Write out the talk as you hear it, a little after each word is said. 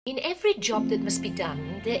In every job that must be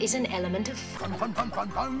done, there is an element of Fun, fun, fun, fun,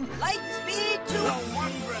 fun. Light speed to the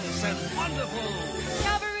wondrous and wonderful.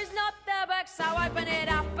 Cover is not the book, so open it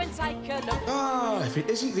up and take a look. Ah, if it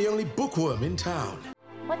isn't the only bookworm in town.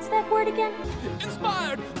 What's that word again?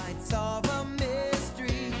 Inspired. Might solve a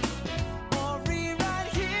mystery or rewrite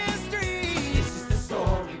history. This is the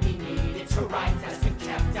story we needed to write, has been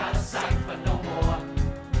kept out of sight, but no more.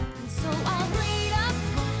 So I'll read a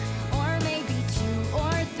book, or maybe two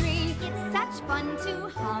or three. It's such fun to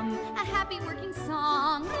hum a happy working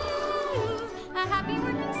song. Ooh, a happy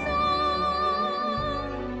working song.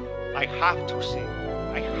 I have to sing.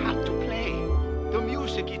 I have to play. The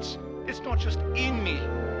music, it's not just in me.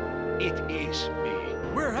 It is me.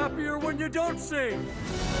 We're happier when you don't sing.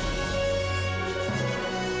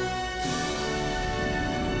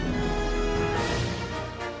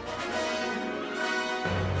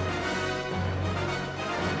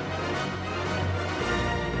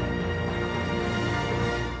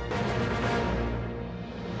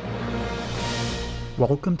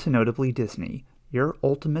 Welcome to Notably Disney, your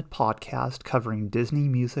ultimate podcast covering Disney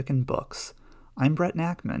music and books. I'm Brett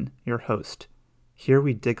Nachman, your host. Here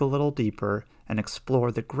we dig a little deeper and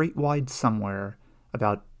explore the great wide somewhere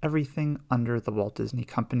about everything under the Walt Disney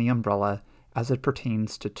Company umbrella as it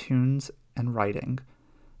pertains to tunes and writing,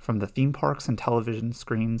 from the theme parks and television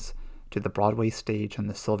screens to the Broadway stage and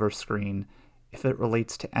the silver screen, if it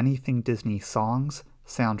relates to anything Disney songs,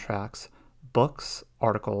 soundtracks, books,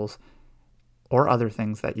 articles, or other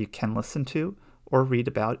things that you can listen to or read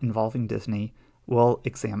about involving Disney, we'll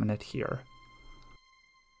examine it here.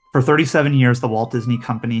 For 37 years, the Walt Disney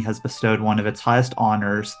Company has bestowed one of its highest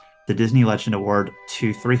honors, the Disney Legend Award,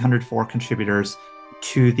 to 304 contributors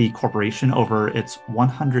to the corporation over its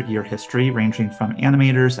 100-year history, ranging from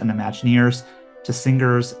animators and Imagineers to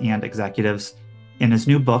singers and executives. In his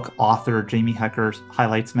new book, author Jamie Hecker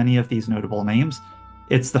highlights many of these notable names.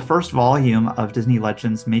 It's the first volume of Disney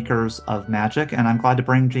Legends Makers of Magic, and I'm glad to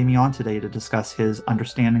bring Jamie on today to discuss his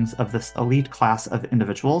understandings of this elite class of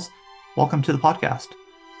individuals. Welcome to the podcast.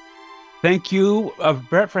 Thank you,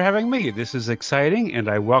 Brett, for having me. This is exciting, and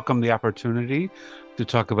I welcome the opportunity to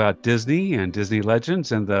talk about Disney and Disney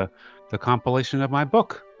Legends and the compilation of my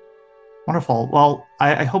book. Wonderful. Well,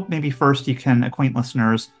 I hope maybe first you can acquaint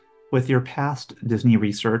listeners with your past Disney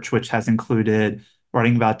research, which has included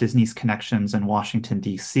writing about Disney's connections in Washington,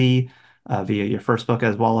 D.C. Via your first book,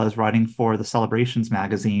 as well as writing for the Celebrations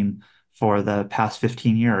magazine for the past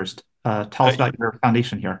 15 years. Tell us about your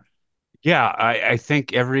foundation here. Yeah, I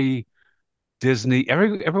think everyone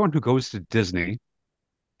who goes to Disney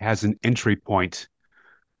has an entry point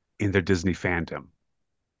in their Disney fandom.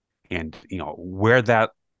 And, where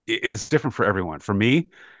that is different for everyone. For me,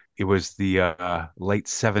 it was the late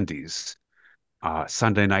 70s.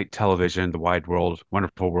 Sunday night television, the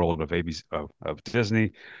wonderful world of ABC of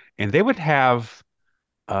Disney, and they would have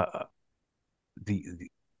the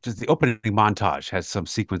just the opening montage has some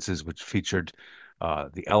sequences which featured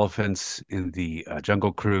the elephants in the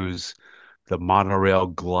Jungle Cruise, the monorail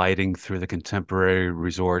gliding through the Contemporary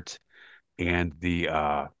Resort, and the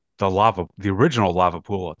original lava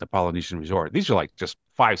pool at the Polynesian Resort. These are like just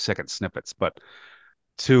 5-second snippets, but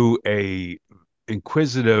to a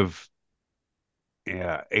inquisitive 8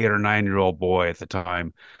 or 9-year-old boy at the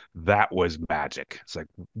time, that was magic. It's like,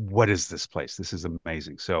 what is this place? This is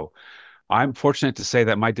amazing. So I'm fortunate to say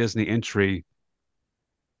that my Disney entry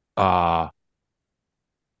was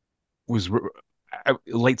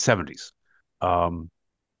late 70s.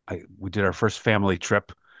 We did our first family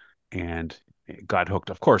trip and got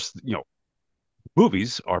hooked. Of course,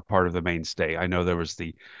 movies are part of the mainstay. I know there was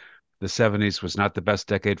the 70s was not the best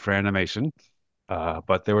decade for animation,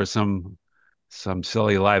 but there was some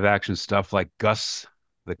silly live action stuff like Gus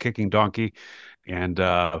the Kicking Donkey, and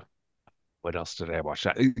what else did I watch?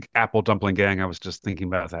 Apple Dumpling Gang. I was just thinking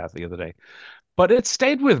about that the other day, but it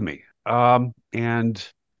stayed with me. And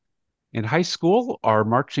in high school, our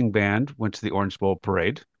marching band went to the Orange Bowl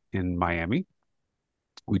Parade in Miami.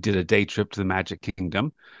 We did a day trip to the Magic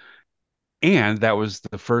Kingdom, and that was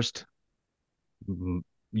the first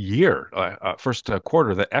quarter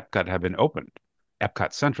that Epcot had been opened.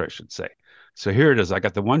 Epcot Center, I should say. So here it is. I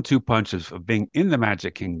got the 1-2 punch of being in the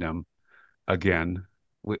Magic Kingdom again.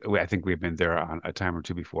 I think we've been there on a time or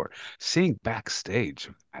two before. Seeing backstage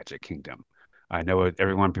of Magic Kingdom. I know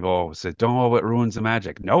people always say, don't know what ruins the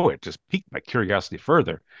magic. No, it just piqued my curiosity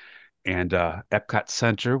further. And Epcot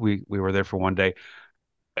Center, we were there for one day.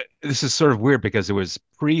 This is sort of weird because it was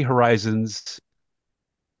pre-Horizons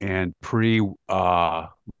and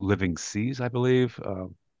pre-Living Seas, I believe.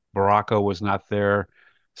 Baraka was not there.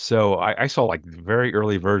 So I saw like the very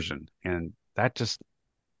early version, and that just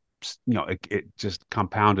it just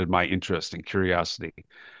compounded my interest and curiosity.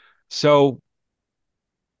 So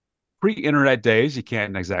pre-internet days, you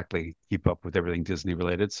can't exactly keep up with everything Disney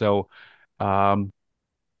related. So um,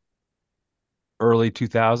 early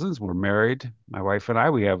 2000s, we're married, my wife and I.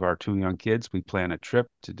 We have our two young kids. We plan a trip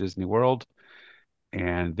to Disney World,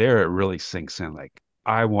 and there it really sinks in. Like,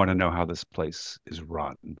 I want to know how this place is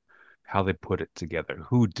run, how they put it together,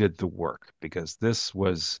 who did the work, because this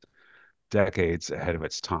was decades ahead of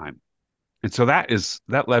its time. And so that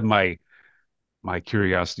led my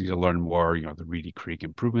curiosity to learn more, the Reedy Creek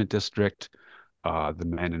Improvement District, the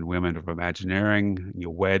Men and Women of Imagineering,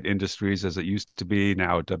 WED Industries as it used to be,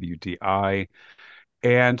 now WDI.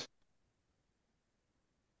 And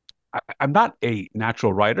I'm not a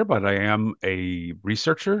natural writer, but I am a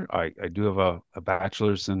researcher. I do have a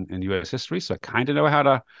bachelor's in U.S. history, so I kind of know how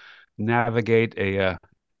to navigate a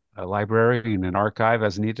library and an archive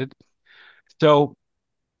as needed. So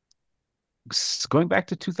going back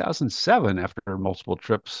to 2007, after multiple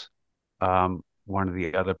trips, one of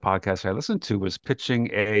the other podcasts I listened to was pitching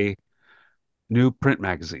a new print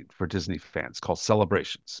magazine for Disney fans called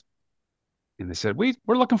Celebrations. And they said, we're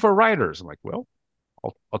looking for writers. I'm like, well,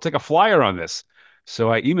 I'll take a flyer on this.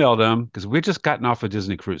 So I emailed them because we just gotten off a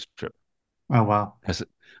Disney cruise trip. Oh, wow. I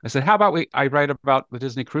said, how about I write about the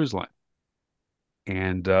Disney Cruise Line?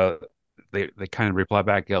 And they kind of reply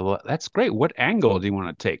back, yeah, well, that's great. What angle do you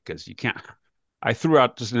want to take? Because you can't. I threw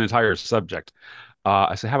out just an entire subject.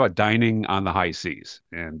 I said, how about dining on the high seas?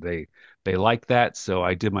 And they liked that. So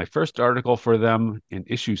I did my first article for them in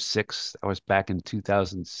issue 6. That was back in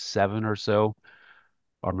 2007 or so,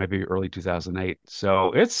 or maybe early 2008.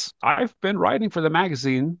 So I've been writing for the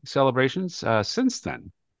magazine Celebrations since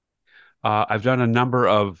then. I've done a number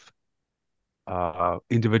of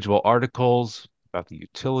individual articles about the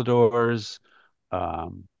utilidors,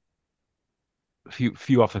 um, a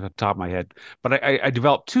few off the top of my head, but I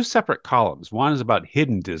developed 2 separate columns. One is about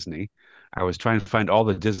hidden Disney. I was trying to find all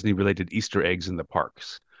the Disney related Easter eggs in the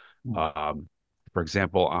parks. Um, for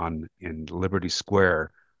example, in Liberty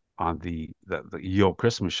Square on the Yule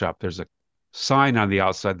Christmas shop, there's a sign on the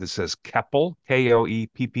outside that says Keppel,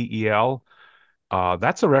 Koeppel.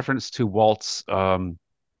 That's a reference to Walt's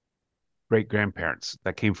great grandparents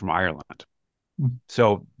that came from Ireland.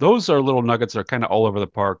 So those are little nuggets that are kind of all over the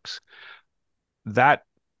parks. That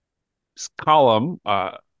column,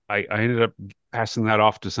 I ended up passing that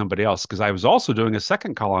off to somebody else because I was also doing a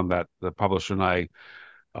second column that the publisher and I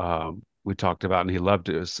we talked about, and he loved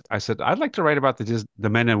it. I said, I'd like to write about the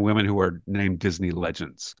men and women who are named Disney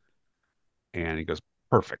legends. And he goes,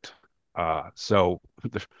 perfect. So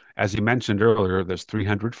as you mentioned earlier, there's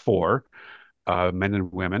 304 men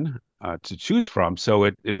and women to choose from. So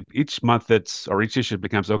each month each issue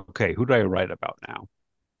becomes, okay, who do I write about now?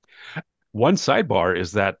 One sidebar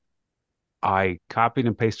is that I copied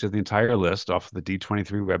and pasted the entire list off the D23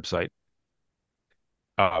 website,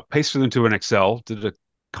 pasted them to an Excel, did a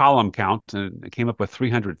column count, and it came up with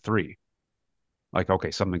 303. Like,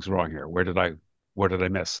 okay, something's wrong here. Where did I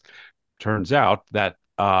miss? Turns out that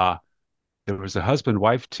there was a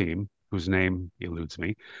husband-wife team whose name eludes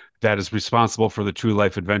me that is responsible for the True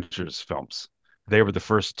Life Adventures films. They were the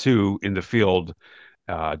first 2 in the field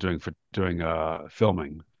doing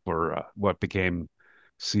filming for what became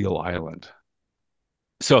Seal Island.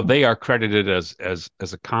 So they are credited as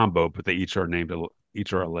a combo, but they each are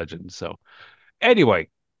a legend. So anyway,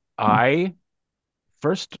 my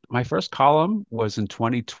first column was in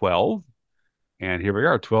 2012, and here we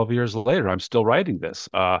are, 12 years later. I'm still writing this.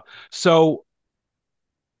 So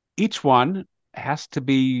each one has to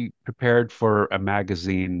be prepared for a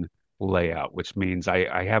magazine layout, which means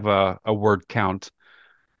I have a word count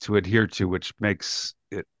to adhere to, which makes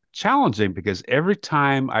it challenging because every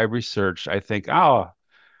time I research, I think, oh,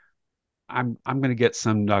 I'm going to get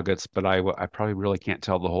some nuggets, but I probably really can't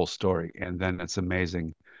tell the whole story. And then it's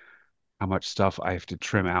amazing how much stuff I have to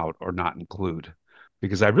trim out or not include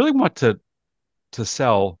because I really want to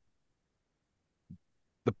sell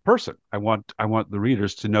the person. I want the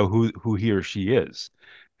readers to know who he or she is,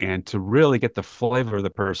 and to really get the flavor of the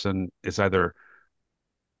person is either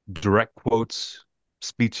direct quotes,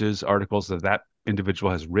 speeches, articles that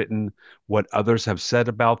individual has written, what others have said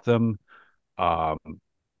about them, um,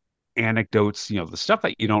 anecdotes, the stuff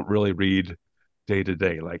that you don't really read day to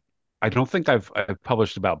day. Like, I don't think I've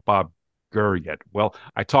published about Bob Gurr yet. Well,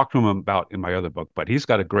 I talked to him about in my other book, but he's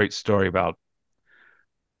got a great story about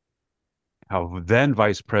how then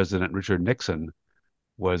Vice President Richard Nixon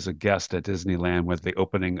was a guest at Disneyland with the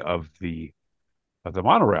opening of the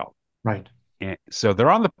monorail. Right. And so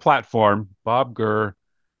they're on the platform, Bob Gurr,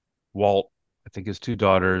 Walt, I think his two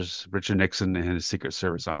daughters, Richard Nixon and his Secret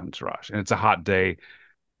Service entourage. And it's a hot day.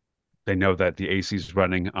 They know that the AC is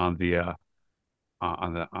running on the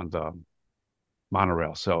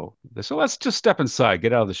monorail. So let's just step inside,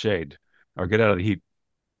 get out of the shade, or get out of the heat.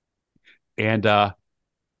 And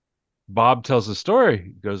Bob tells the story.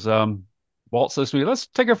 He goes, Walt says to me, let's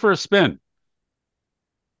take her for a spin.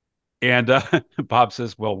 And Bob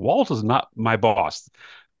says, well, Walt is not my boss.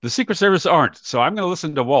 The Secret Service aren't, so I'm going to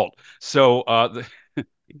listen to Walt. So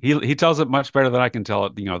he tells it much better than I can tell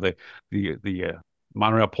it. You know, the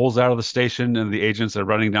monorail pulls out of the station, and the agents are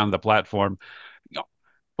running down the platform. You know,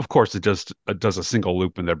 of course, it does a single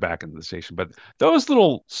loop, and they're back in the station. But those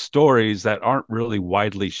little stories that aren't really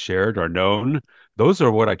widely shared or known, those are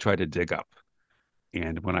what I try to dig up.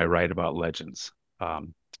 And when I write about legends,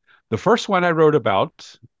 the first one I wrote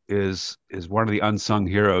about is one of the unsung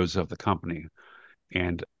heroes of the company,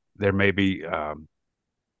 and there may be I'm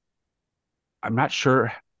not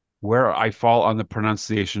sure where I fall on the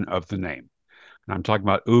pronunciation of the name. And I'm talking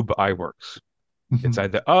about Ub Iwerks. It's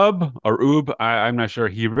either Ub or Ub. I'm not sure.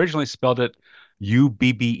 He originally spelled it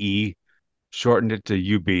Ubbe, shortened it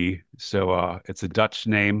to UB. So it's a Dutch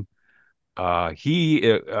name. For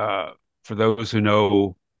those who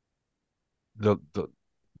know the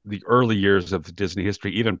early years of Disney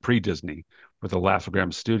history, even pre-Disney, with the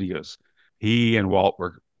Laugh-O-Gram Studios, he and Walt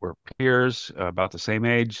were peers, about the same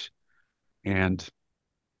age, and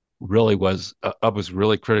really was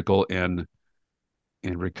really critical in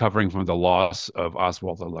recovering from the loss of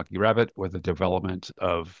Oswald the Lucky Rabbit with the development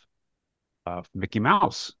of Mickey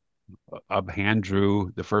Mouse. Hand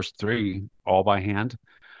drew the first three all by hand.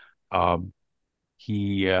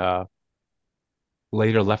 He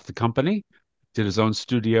later left the company, did his own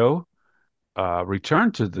studio,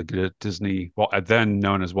 returned to the Disney, well, then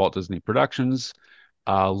known as Walt Disney Productions,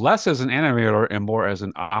 less as an animator and more as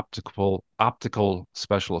an optical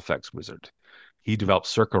special effects wizard. He developed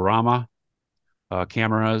Circarama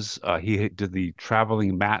cameras. He did the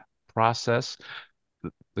traveling matte process,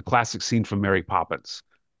 the classic scene from Mary Poppins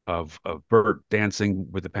of Bert dancing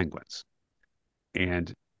with the penguins. And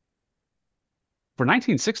for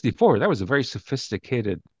 1964, that was a very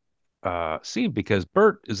sophisticated scene because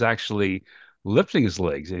Bert is actually lifting his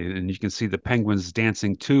legs, and you can see the penguins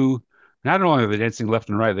dancing too. Not only are they dancing left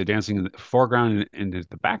and right, they're dancing in the foreground and in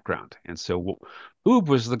the background. And so Ub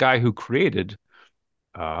was the guy who created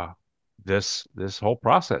this whole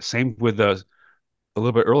process. Same with a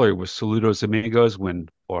little bit earlier with Saludos Amigos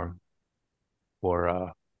Saludos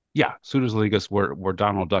Amigos where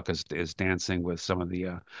Donald Duck is dancing with some of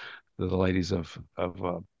the ladies of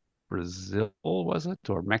Brazil, was it,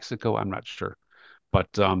 or Mexico? I'm not sure.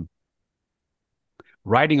 But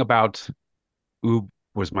writing about Ub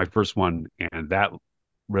was my first one, and that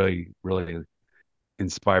really, really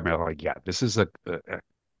inspired me. I'm like, yeah, this is a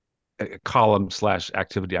column /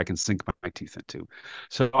 activity I can sink my teeth into.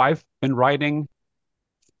 So I've been writing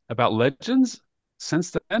about legends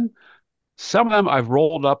since then. Some of them I've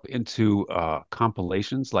rolled up into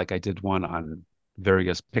compilations, like I did one on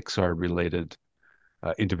various Pixar-related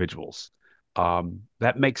individuals.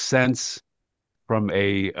 That makes sense from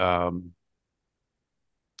a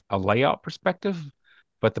layout perspective,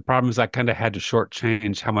 but the problem is I kind of had to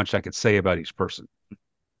shortchange how much I could say about each person.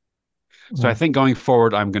 So I think going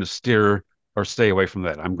forward, I'm going to steer or stay away from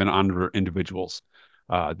that. I'm going to honor individuals.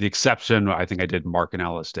 The exception, I think I did Mark and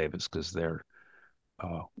Alice Davis because they're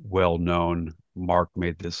well known. Mark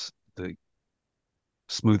made the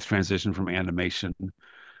smooth transition from animation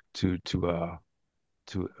to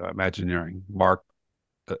Imagineering. Mark,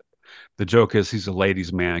 the joke is he's a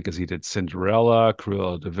ladies' man because he did Cinderella,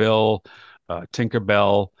 Cruella de Vil,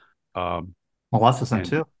 Tinkerbell. Maleficent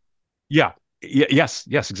too. Yeah, yes,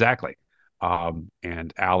 exactly.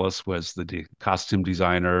 And Alice was the costume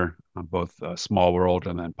designer on both Small World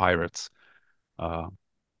and then Pirates. The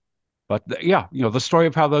story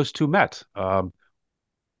of how those two met.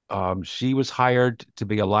 She was hired to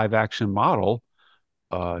be a live action model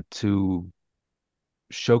to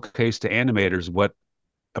showcase to animators what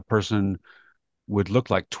a person would look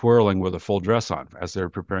like twirling with a full dress on as they're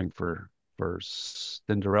preparing for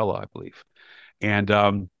Cinderella, I believe.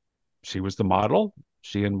 And she was the model.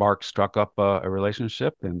 She and Mark struck up a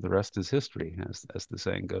relationship, and the rest is history, as the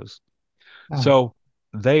saying goes. Oh. So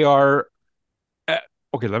they are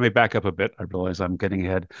okay. Let me back up a bit. I realize I'm getting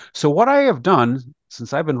ahead. So what I have done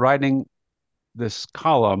since I've been writing this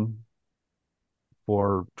column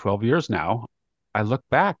for 12 years now, I look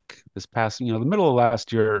back this past, the middle of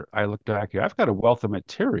last year, I looked back here. I've got a wealth of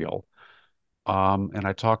material. And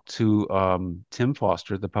I talked to Tim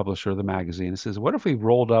Foster, the publisher of the magazine, and says, what if we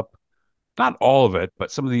rolled up not all of it,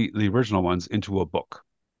 but some of the original ones into a book.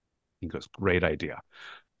 He goes, great idea.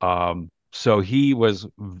 So he was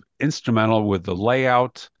instrumental with the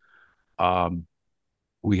layout. Um,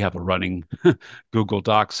 we have a running Google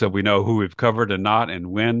Doc, so we know who we've covered and not and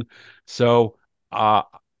when. So I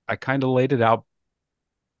kind of laid it out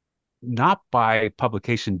not by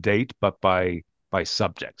publication date, but by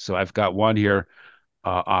subject. So I've got one here,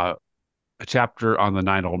 a chapter on the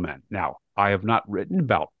nine old men. Now, I have not written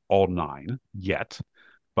about all nine yet,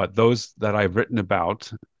 but those that I've written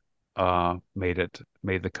about made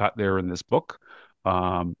the cut there in this book.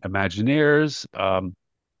 Imagineers.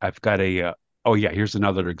 I've got oh yeah, here's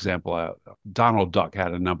another example. Donald Duck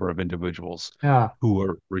had a number of individuals Yeah. who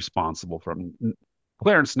were responsible from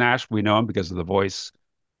Clarence Nash. We know him because of the voice,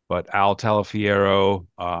 but Al Talafiero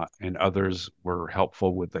and others were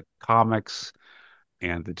helpful with the comics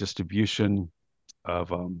and the distribution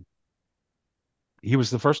of. He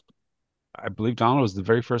was the first. I believe Donald was the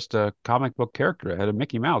very first comic book character ahead of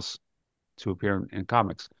Mickey Mouse to appear in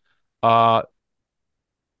comics. Uh,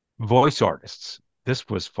 Voice artists. This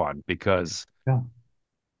was fun because Yeah.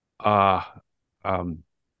 uh, um,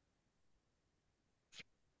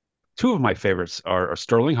 two of my favorites are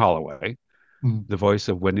Sterling Holloway, Mm. the voice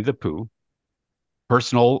of Winnie the Pooh.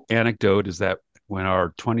 Personal anecdote is that when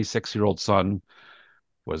our 26-year-old son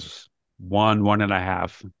was one and a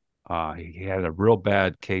half, he had a real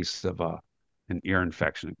bad case of an ear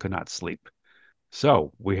infection and could not sleep.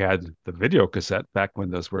 So we had the video cassette back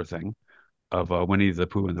when those were a thing of Winnie the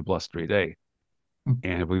Pooh and the Blustery Day. Mm.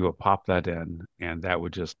 And we would pop that in, and that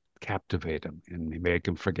would just captivate him and make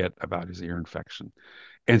him forget about his ear infection.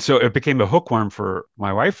 And so it became a hookworm for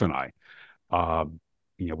my wife and I. Um,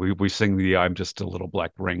 we sing the "I'm Just a Little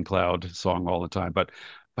Black Rain Cloud" song all the time, but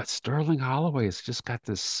Sterling Holloway has just got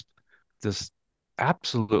this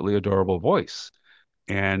absolutely adorable voice.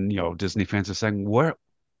 And Disney fans are saying, "Where?"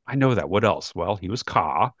 I know that. What else? Well, he was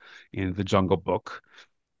Kaa in the Jungle Book,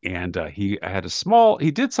 and he had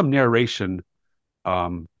he did some narration.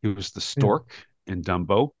 He was the Yeah. stork in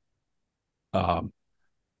Dumbo. Um,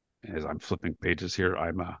 as I'm flipping pages here,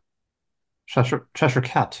 Cheshire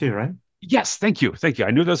Cat too, right? yes, thank you, thank you.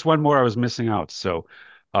 I knew there's one more I was missing out, so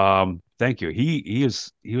thank you.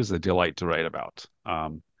 He was a delight to write about.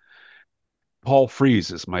 Paul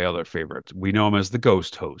Frees is my other favorite. We know him as the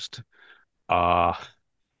ghost host. Uh,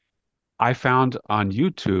 I found on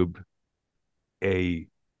YouTube a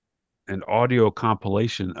an audio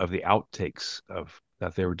compilation of the outtakes of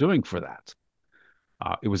that they were doing for that.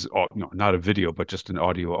 It was not a video, but just an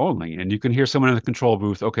audio only, and you can hear someone in the control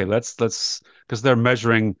booth. Okay, let's because they're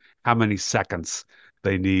measuring how many seconds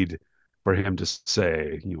they need for him to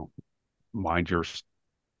say, mind your,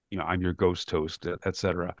 I'm your ghost host,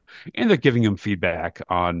 etc. And they're giving him feedback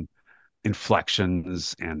on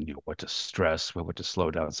inflections and what to stress, what to slow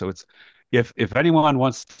down. So it's if anyone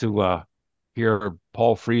wants to hear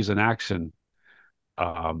Paul Frees in action,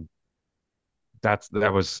 um, that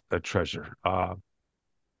was a treasure.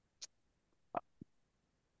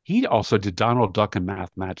 He also did Donald Duck in Math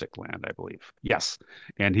Magic Land, I believe. Yes,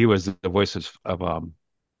 and he was the voice of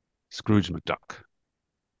Scrooge McDuck.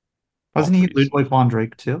 Wasn't he Ludwig von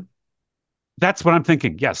Drake too? That's what I'm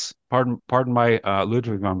thinking. Yes, pardon my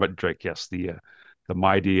Ludwig von Drake. Yes, the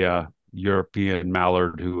mighty European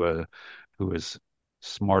mallard who is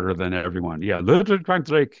smarter than everyone. Yeah, Ludwig von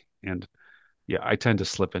Drake. And yeah, I tend to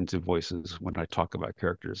slip into voices when I talk about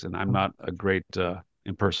characters, and I'm not a great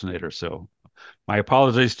impersonator, so my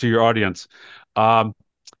apologies to your audience. Um,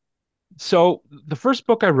 so the first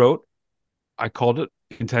book I wrote, I called it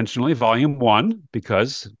intentionally Volume One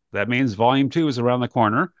because that means Volume Two is around the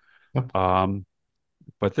corner. Yep.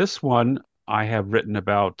 But this one I have written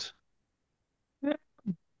about.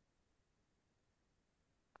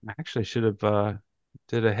 Actually, I should have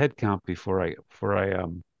did a head count before I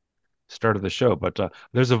started the show. But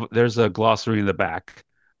there's a glossary in the back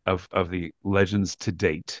of the legends to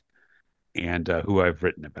date and who I've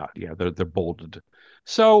written about. Yeah, they're bolded.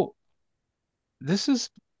 So this has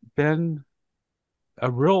been a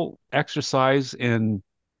real exercise in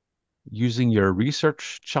using your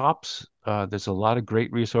research chops. There's a lot of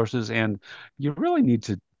great resources, and you really need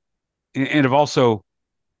to. And have also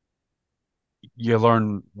you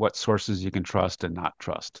learn what sources you can trust and not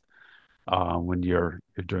trust when you're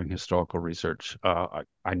doing historical research.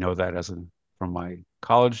 I know that from my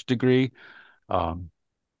college degree. Um,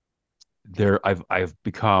 I've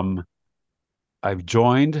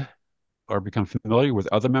joined or become familiar with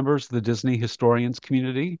other members of the Disney historians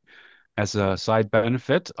community as a side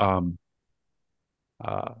benefit.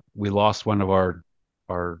 We lost our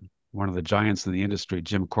one of the giants in the industry,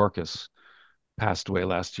 Jim Korkis, passed away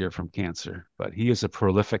last year from cancer, but he is a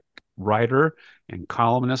prolific writer and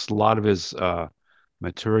columnist. A lot of his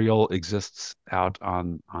material exists out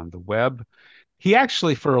on the web. He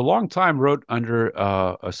actually, for a long time, wrote under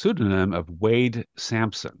a pseudonym of Wade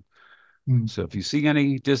Sampson. Mm. So if you see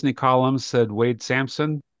any Disney columns said Wade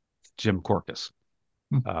Sampson, Jim Korkis.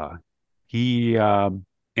 Mm. He and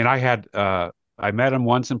I met him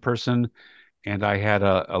once in person, and I had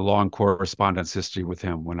a long correspondence history with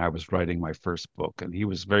him when I was writing my first book. And he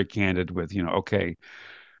was very candid with, okay,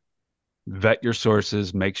 vet your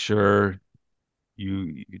sources, make sure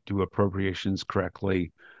you do appropriations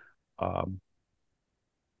correctly.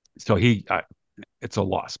 So it's a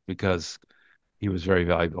loss because he was very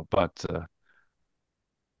valuable. But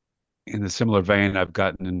in a similar vein, I've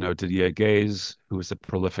gotten to know Didier Gaze, who is a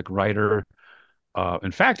prolific writer.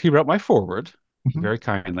 In fact, he wrote my foreword very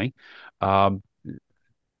kindly. I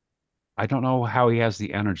don't know how he has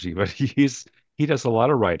the energy, but he does a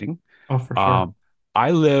lot of writing. Oh, for sure.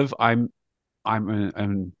 I'm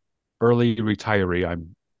an early retiree.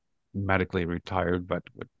 I'm medically retired, but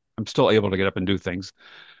I'm still able to get up and do things.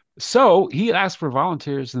 So he asked for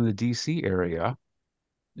volunteers in the DC area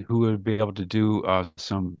who would be able to do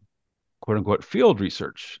some quote unquote field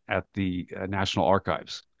research at the National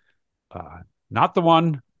Archives. Not the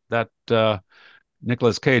one that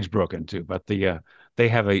Nicolas Cage broke into, but they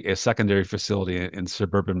have a secondary facility in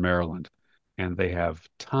suburban Maryland, and they have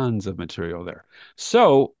tons of material there.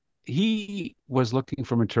 So he was looking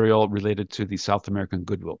for material related to the South American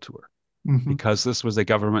Goodwill Tour. Because this was a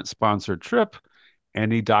government-sponsored trip,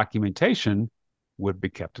 any documentation would be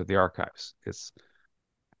kept at the archives.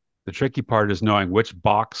 The tricky part is knowing which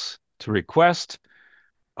box to request.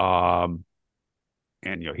 And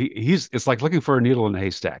it's like looking for a needle in a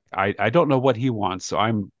haystack. I don't know what he wants, so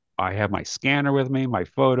I have my scanner with me, my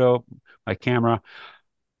photo, my camera.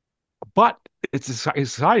 But it's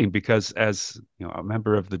exciting because as a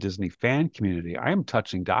member of the Disney fan community, I am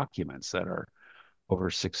touching documents that are over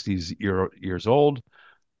 60 years old.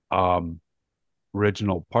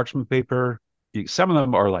 Original parchment paper. Some of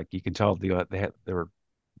them are like, you can tell they were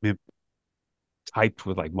typed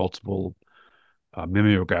with like multiple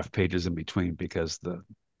mimeograph pages in between because the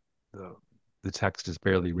text is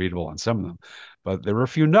barely readable on some of them. But there were a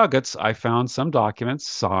few nuggets. I found some documents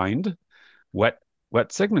signed, wet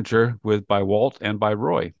signature by Walt and by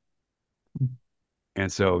Roy.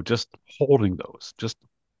 And so just holding those just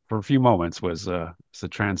for a few moments was a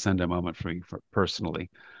transcendent moment for me personally.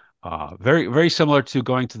 Very, very similar to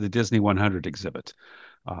going to the Disney 100 exhibit.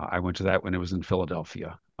 I went to that when it was in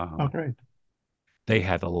Philadelphia. Oh, great. They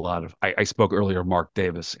had a lot of, I spoke earlier, Mark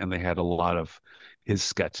Davis, and they had a lot of his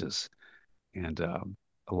sketches and a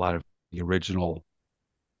lot of the original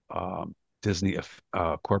Disney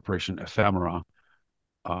Corporation ephemera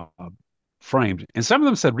framed. And some of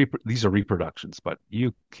them said these are reproductions, but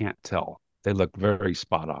you can't tell. They look very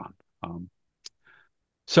spot on.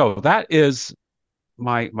 So that is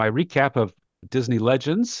my recap of Disney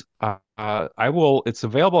Legends. It's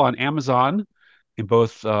available on Amazon in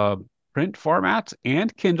both print format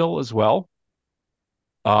and Kindle as well.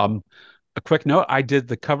 A quick note, I did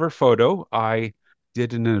the cover photo. I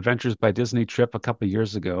did an Adventures by Disney trip a couple of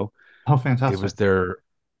years ago. Oh, fantastic.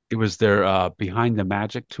 It was their Behind the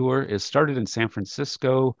Magic tour. It started in San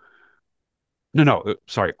Francisco. No,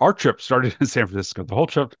 sorry. Our trip started in San Francisco.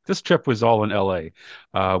 This trip was all in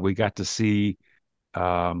LA. We got to see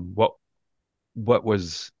what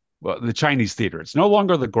was the Chinese theater. It's no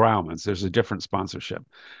longer the Grauman's. There's a different sponsorship.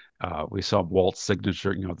 We saw Walt's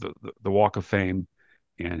signature, the Walk of Fame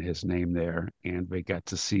and his name there. And we got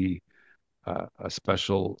to see a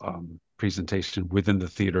special presentation within the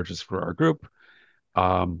theater just for our group.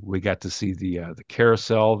 We got to see the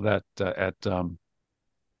carousel that at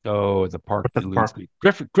the park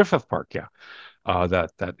Griffith Park, yeah.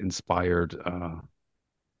 That inspired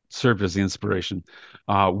served as the inspiration.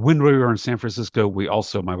 When we were in San Francisco,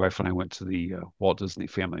 my wife and I went to the Walt Disney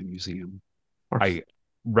Family Museum. I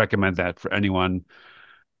recommend that for anyone,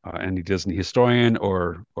 any Disney historian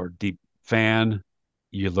or deep fan.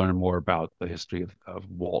 You learn more about the history of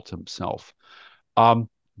Walt himself.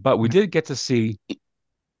 But we did get to see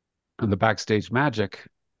the backstage magic.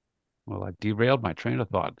 Well, I derailed my train of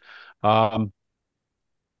thought.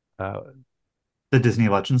 The Disney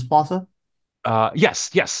Legends Plaza?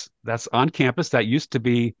 Yes, that's on campus. That used to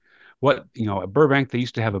be at Burbank, they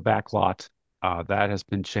used to have a back lot. That has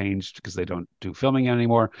been changed because they don't do filming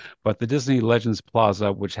anymore. But the Disney Legends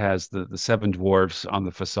Plaza, which has the seven dwarfs on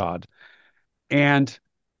the facade, and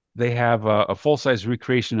they have a full-size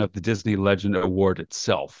recreation of the Disney Legend Award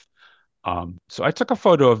itself. So I took a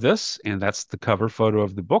photo of this, and that's the cover photo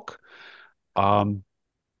of the book. Um,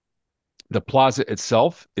 the plaza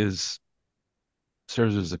itself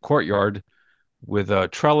serves as a courtyard with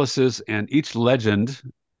trellises, and each legend,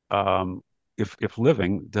 um, if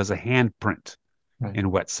living, does a handprint Right.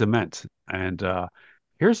 in wet cement. And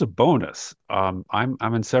here's a bonus. I'm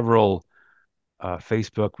in several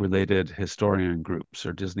Facebook related historian groups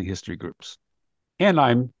or Disney history groups, and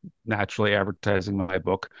I'm naturally advertising my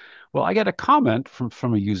book. Well, I get a comment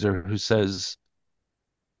from a user who says,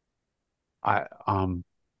 I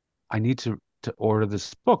I need to order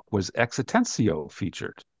this book. Was Ex Atencio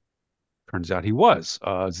featured? Turns out he was.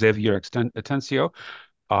 Xavier Atencio,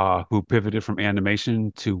 who pivoted from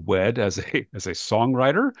animation to WED as a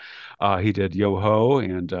songwriter. He did Yo Ho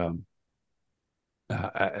and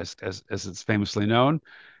as it's famously known.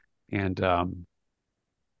 And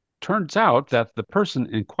turns out that the person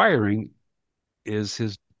inquiring is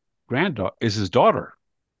his granddaughter, is his daughter.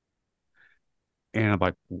 And I'm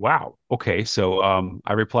like, wow, okay. So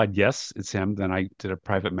I replied, yes, it's him. Then I did a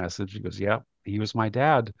private message. He goes, yeah, he was my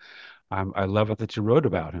dad. I love it that you wrote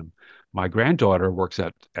about him. My granddaughter works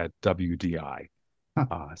at WDI.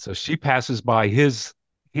 Huh. So she passes by his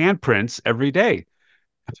handprints every day.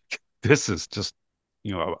 This is just,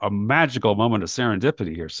 a magical moment of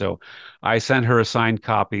serendipity here. So I sent her a signed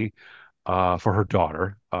copy for her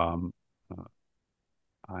daughter. Uh,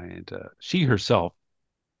 and she herself,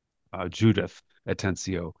 Judith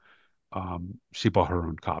Atencio, she bought her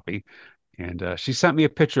own copy. And she sent me a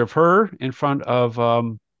picture of her in front of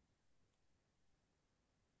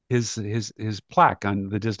his plaque on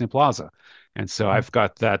the Disney Plaza. And so I've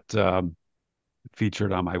got that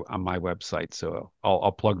featured on my website. So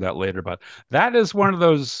I'll plug that later. But that is one of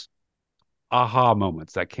those aha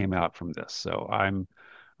moments that came out from this. So I'm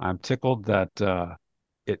tickled that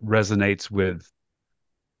it resonates with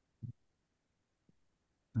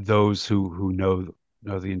those who know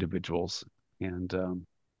the individuals. And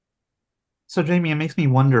So, Jamie, it makes me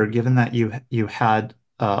wonder, given that you had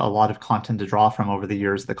a lot of content to draw from over the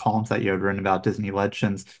years, the columns that you had written about Disney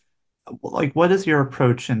Legends, like what is your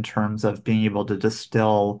approach in terms of being able to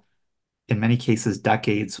distill, in many cases,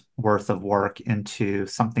 decades worth of work into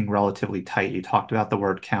something relatively tight? You talked about the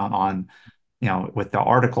word count on, with the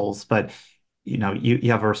articles, but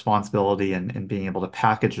you have a responsibility in being able to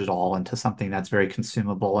package it all into something that's very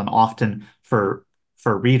consumable and often for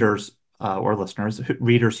readers or listeners,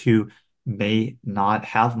 readers who may not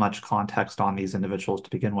have much context on these individuals to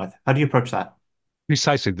begin with. How do you approach that?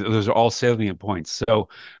 precisely, those are all salient points. So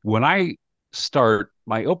when I start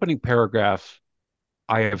my opening paragraph,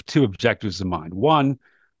 I have two objectives in mind. One,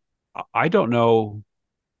 I don't know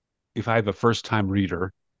if I have a first time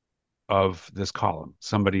reader of this column,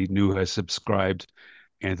 somebody new has subscribed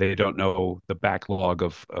and they don't know the backlog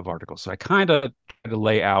of articles. So I kind of try to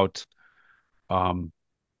lay out um,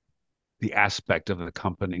 the aspect of the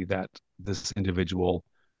company that this individual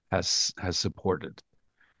has supported.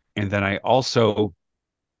 And then I also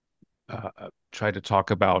try to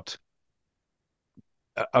talk about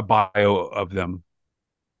a bio of them.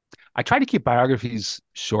 I try to keep biographies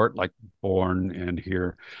short, like born and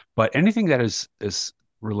here, but anything that is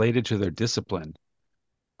related to their discipline,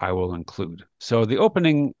 I will include. So the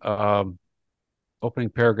opening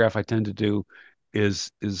paragraph I tend to do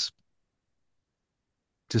is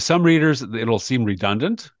to some readers it'll seem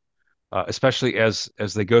redundant, especially as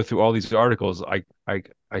they go through all these articles.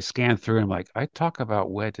 I scan through and I'm like, I talk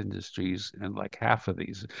about wet industries and like half of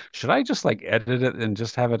these. Should I just like edit it and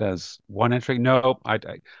just have it as one entry? No,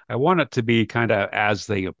 I want it to be kind of as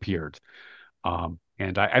they appeared.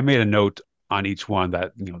 And I made a note on each one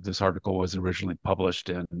that this article was originally published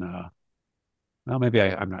in. Well, maybe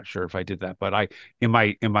I'm not sure if I did that, but I in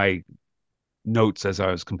my notes as I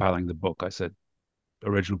was compiling the book, I said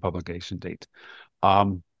original publication date.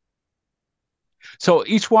 Um, so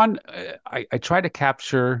each one, I try to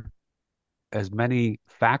capture as many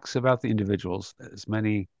facts about the individuals, as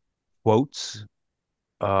many quotes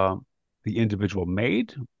uh, the individual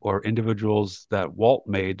made or individuals that Walt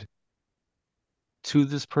made to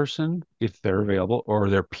this person, if they're available, or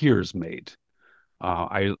their peers made.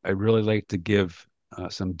 I really like to give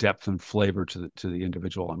some depth and flavor to the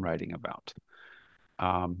individual I'm writing about.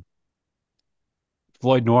 Um,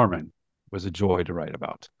 Floyd Norman was a joy to write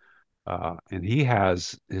about. And he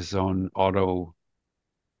has his own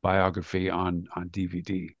autobiography on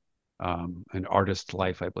DVD, An Artist's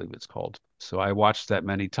Life, I believe it's called. So I watched that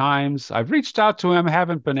many times. I've reached out to him,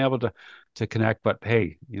 haven't been able to connect, but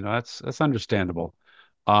hey, that's understandable.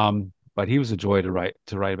 But he was a joy to write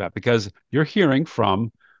about because you're hearing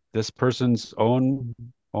from this person's own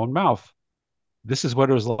mouth. This is what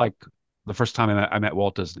it was like the first time I met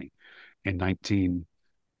Walt Disney in 19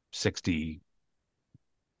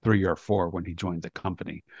 63 or 4 when he joined the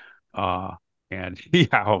company. And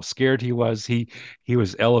how scared he was. He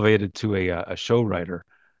was elevated to a show writer,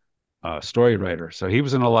 story writer. So he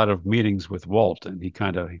was in a lot of meetings with Walt, and he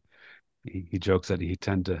jokes that he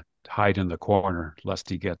tend to hide in the corner lest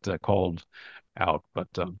he get called out. But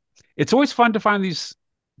it's always fun to find these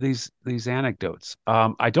anecdotes.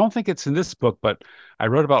 I don't think it's in this book, but I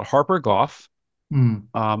wrote about Harper Goff.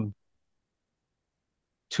 Um,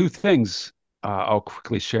 two things I'll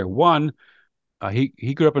quickly share. One,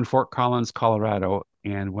 he grew up in Fort Collins, Colorado,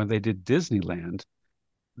 and when they did Disneyland,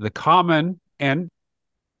 the common and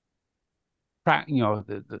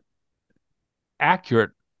the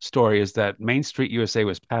accurate story is that Main Street USA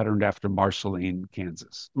was patterned after Marceline,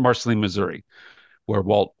 Missouri, where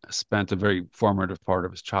Walt spent a very formative part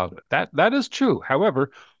of his childhood. That is true.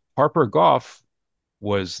 However, Harper Goff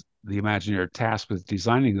was the Imagineer tasked with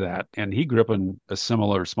designing that, and he grew up in a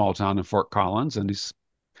similar small town in Fort Collins, and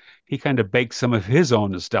he kind of baked some of his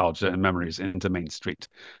own nostalgia and memories into Main Street.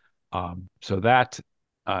 So that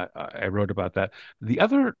I wrote about that. The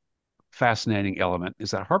other fascinating element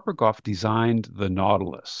is that Harper Goff designed the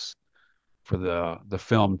Nautilus for the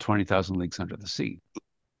film 20,000 Leagues Under the Sea.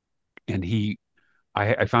 And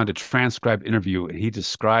I found a transcribed interview, and he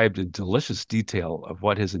described in delicious detail of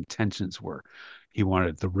what his intentions were. He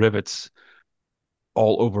wanted the rivets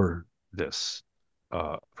all over this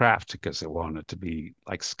craft because he wanted it to be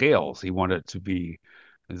like scales. He wanted it to be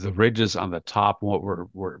the ridges on the top what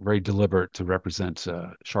were very deliberate to represent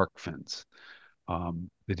shark fins.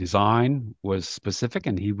 The design was specific,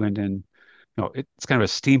 and he went in, it's kind of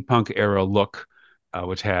a steampunk era look,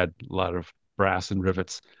 which had a lot of brass and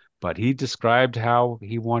rivets, but he described how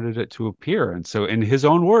he wanted it to appear. And so in his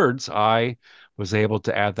own words, I was able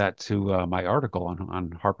to add that to my article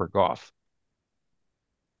on Harper Goff.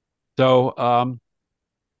 So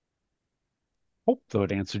hope though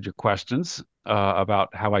it answered your questions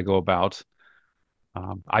about how I go about.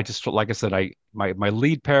 I just, like I said, my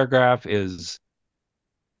lead paragraph is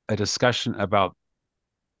a discussion about,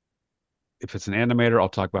 if it's an animator, I'll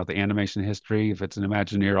talk about the animation history. If it's an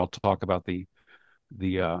Imagineer, I'll talk about the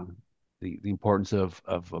importance of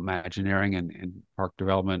Imagineering and park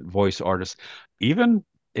development, voice artists, even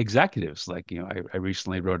executives. Like, I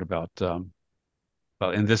recently wrote about,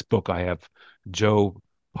 well, in this book, I have Joe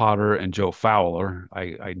Potter and Joe Fowler.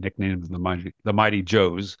 I nicknamed them the Mighty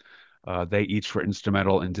Joes. They each were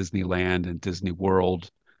instrumental in Disneyland and Disney World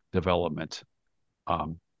development.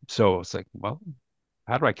 So it's like, well,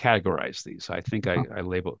 how do I categorize these? I think I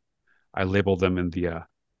label them in the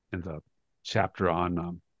chapter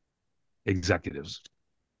on executives.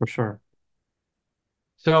 For sure.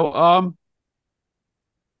 So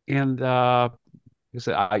and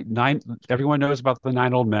everyone knows about the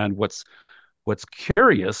 9 old men. What's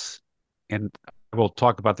curious, and I will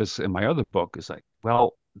talk about this in my other book, is like,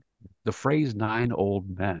 well, the phrase 9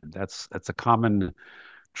 old men, that's a common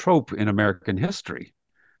trope in American history.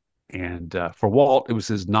 And for Walt, it was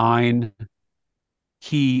his 9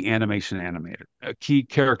 key key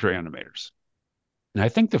character animators. And I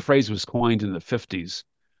think the phrase was coined in the 50s.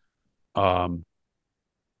 But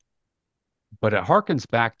it harkens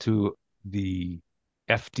back to the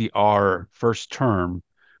FDR first term,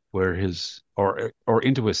 where or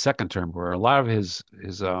into his second term, where a lot of his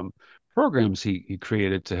programs he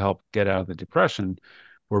created to help get out of the Depression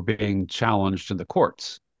were being challenged in the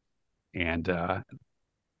courts. And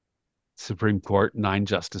Supreme Court, 9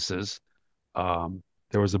 justices. There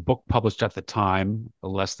was a book published at the time, a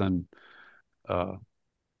less than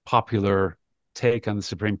popular take on the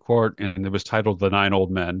Supreme Court, and it was titled The 9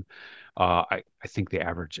 Old Men. I think the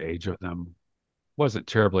average age of them wasn't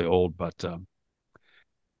terribly old, but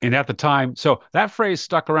and at the time, so that phrase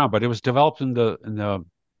stuck around, but it was developed in the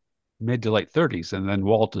mid to late 30s, and then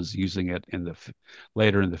Walt is using it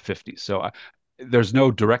later in the 50s. So there's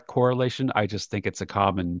no direct correlation. I just think it's a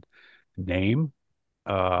common name,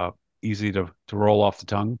 easy to roll off the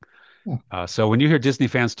tongue. Yeah. So when you hear Disney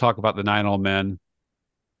fans talk about the 9 old men,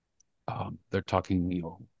 they're talking,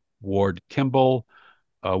 Ward Kimball,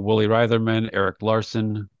 Willie Reitherman, Eric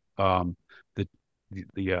Larson, the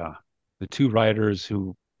 2 writers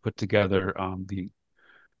who put together the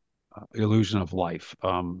Illusion of Life,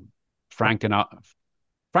 Frank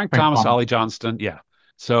Thomas, Ollie Johnston. Yeah.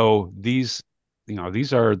 So these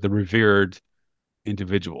are the revered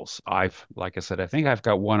individuals. Like I said, I think I've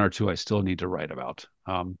got 1 or 2 I still need to write about.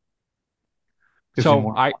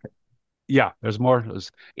 There's more.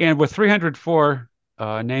 And with 304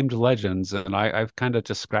 named legends, and I've kind of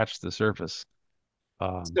just scratched the surface.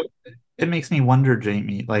 So it makes me wonder,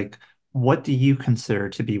 Jamie, like, What do you consider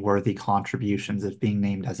to be worthy contributions of being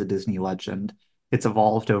named as a Disney legend? It's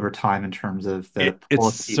evolved over time in terms of the pool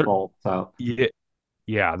of people. So, Yeah,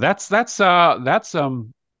 yeah, that's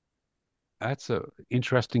a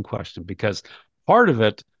interesting question because part of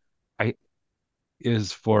it I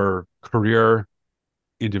is for career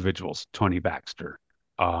individuals. Tony Baxter,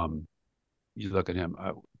 um, you look at him.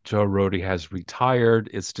 Joe Rohde has retired.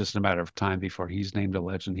 It's just a matter of time before he's named a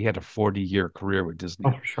legend. He had a 40-year career with oh,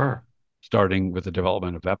 Disney, for sure. starting with the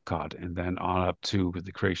development of Epcot and then on up to with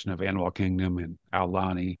the creation of Animal Kingdom and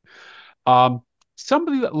Aulani. Um, some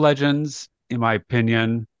of the legends, in my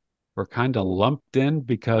opinion, were kind of lumped in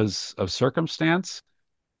because of circumstance.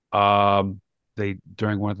 They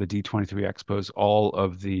during one of the D23 expos, all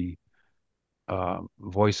of the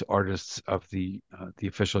voice artists of the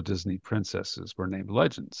official Disney princesses were named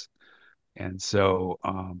legends, and so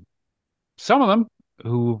some of them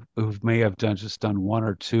who may have done one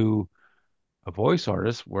or two voice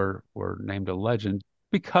artists were named a legend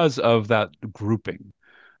because of that grouping.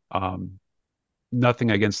 Um,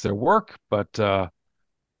 Nothing against their work, but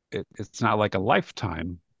it's not like a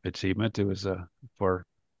lifetime achievement. It was for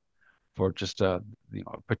just a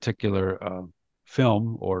a particular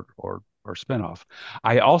film or spinoff.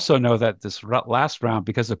 I also know that this last round,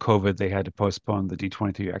 because of COVID, they had to postpone the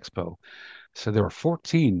D23 Expo. So there were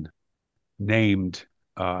 14 named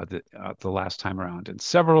the last time around, and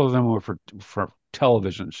several of them were for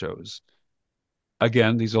television shows.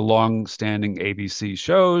 Again, these are long-standing ABC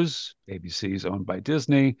shows. ABC is owned by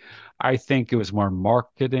Disney. I think it was more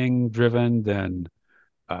marketing driven than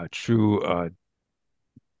true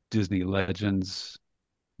Disney legends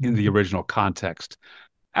in the Mhm. original context.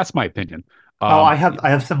 That's my opinion. Oh, Um, I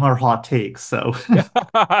have similar hot takes, so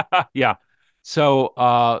yeah. So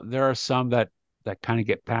there are some that kind of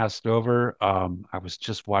get passed over. I was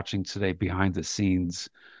just watching today behind the scenes,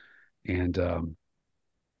 and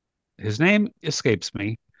his name escapes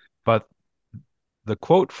me, but the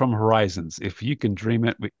quote from Horizons: "If you can dream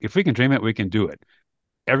it, if we can dream it, we can do it."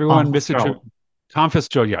 Tom Everyone Fitzgerald. Tom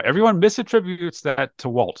Fitzgerald. Yeah, everyone misattributes that to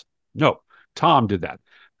Walt. No, Tom did that.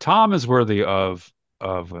 Tom is worthy of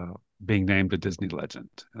being named a Disney legend.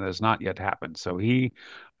 That has not yet happened. So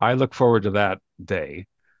I look forward to that day,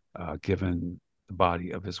 given the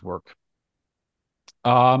body of his work.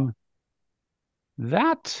 Um,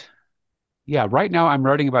 that yeah. Right now, I'm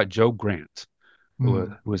writing about Joe Grant, Hmm.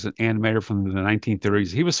 who was an animator from the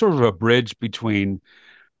 1930s. He was sort of a bridge between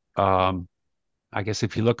um, I guess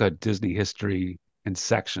if you look at Disney history in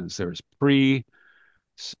sections, there's pre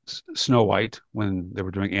Snow White when they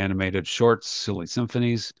were doing animated shorts, silly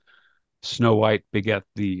symphonies. Snow White beget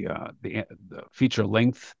the feature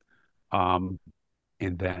length, um,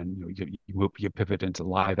 and then you pivot into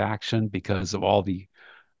live action because of all the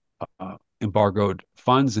embargoed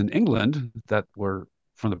funds in England that were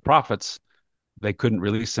from the profits. They couldn't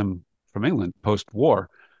release them from England post-war.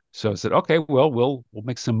 So I said, okay, well, we'll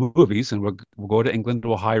make some movies and we'll go to England.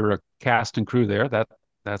 We'll hire a cast and crew there.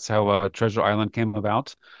 That's how Treasure Island came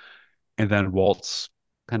about. And then Walt's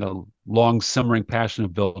kind of long simmering passion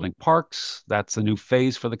of building parks. That's a new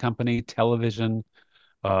phase for the company. Television.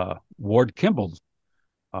 Ward Kimball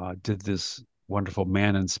did this wonderful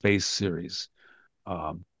Man in Space series.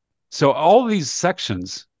 Um, so all these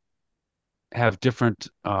sections have different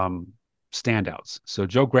standouts. So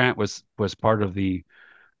Joe Grant was part of the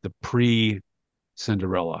pre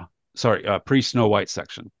Cinderella, sorry, pre Snow White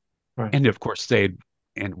section, Right. and of course stayed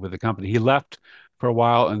and with the company. He left for a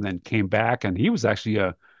while and then came back, and he was actually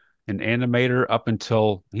a an animator up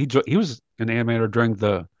until he was an animator during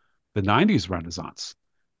the '90s Renaissance.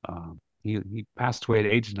 He passed away at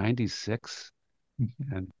age 96,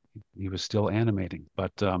 Mhm. and he was still animating.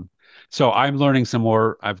 But so I'm learning some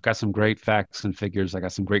more. I've got some great facts and figures. I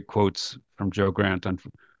got some great quotes from Joe Grant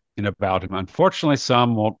about him. Unfortunately,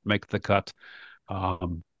 some won't make the cut.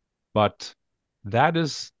 Um, but that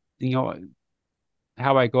is,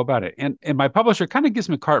 how I go about it. And my publisher kind of gives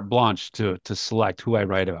me carte blanche to select who I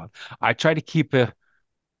write about. I try to keep it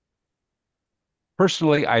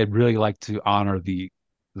personally. I really like to honor the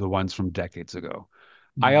ones from decades ago.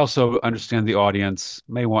 I Mhm. also understand the audience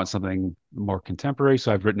may want something more contemporary,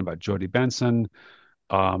 so I've written about Jodie Benson,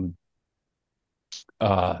 um,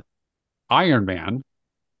 uh, Iron Man,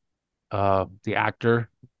 the actor.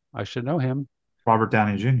 I should know him. Robert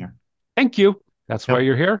Downey Jr. Thank you. That's why Yep.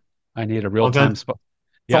 you're here. I need a real All good. time spot.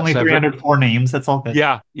 It's Yeah, only so I've written. 304 names. That's all good.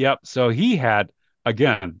 Yeah, yep. So he's had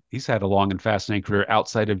a long and fascinating career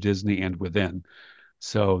outside of Disney and within.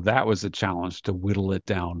 So that was a challenge to whittle it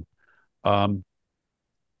down. Um,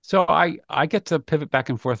 so I get to pivot back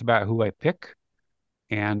and forth about who I pick,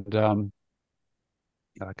 and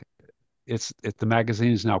like the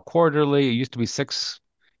magazine is now quarterly. It used to be 6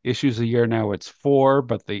 issues a year. Now it's 4,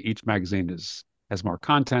 but each magazine has more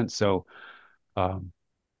content. So um,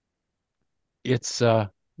 it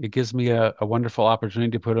gives me a wonderful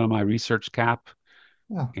opportunity to put on my research cap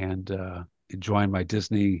Yeah. and join my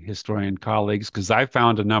Disney historian colleagues, because I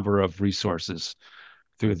found a number of resources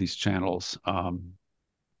through these channels,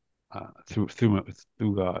 through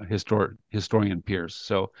historian peers.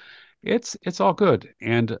 So it's all good,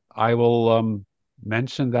 and I will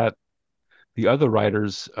mention that the other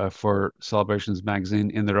writers for Celebrations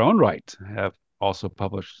magazine, in their own right, have also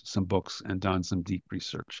published some books and done some deep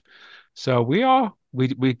research. So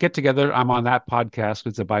we get together. I'm on that podcast.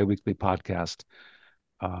 It's a biweekly podcast.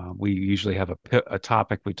 We usually have a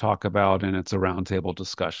topic we talk about, and it's a roundtable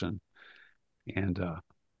discussion. And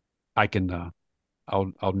I can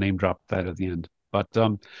I'll name drop that at the end. But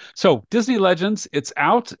so Disney Legends, it's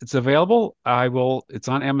out, it's available. It's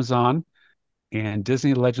on Amazon, and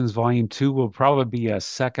Disney Legends Volume 2 will probably be a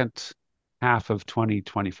second half of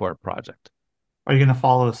 2024 project. Are you going to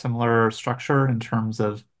follow a similar structure in terms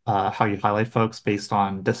of how you highlight folks based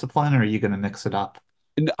on discipline, or are you going to mix it up?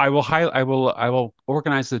 And I will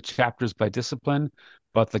organize the chapters by discipline,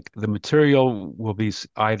 but the material will be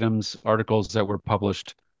articles that were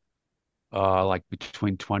published like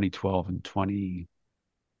between 2012 and 2019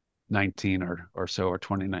 or so, or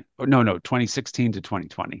 29 no 2016 to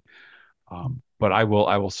 2020. But I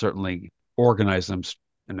will certainly organize them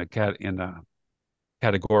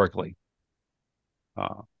categorically,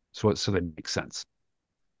 so they make sense.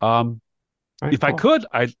 Very If I cool. could,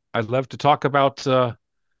 I'd love to talk about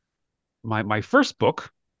my first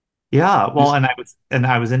book. Yeah, well, This and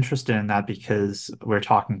I was interested in that because we are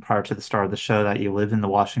talking prior to the start of the show that you live in the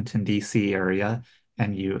Washington, D.C. area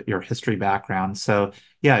and your history background. So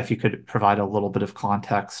yeah, if you could provide a little bit of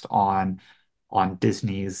context on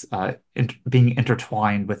Disney's being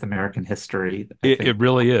intertwined with American history, I it think.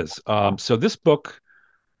 really is. So this book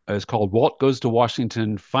is called Walt Goes to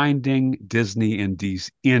Washington: Finding Disney in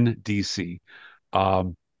DC.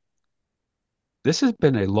 Um, this has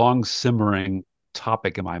been a long simmering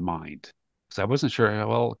topic in my mind, because I wasn't sure,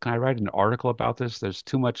 well, can I write an article about this? There's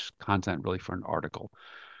too much content really for an article.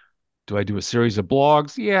 Do I do a series of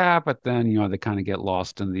blogs? Yeah, but then, they kind of get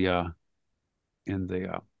lost in the on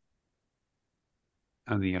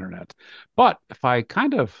the internet. But if I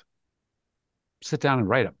kind of sit down and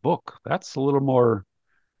write a book, that's a little more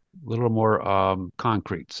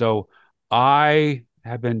concrete. So I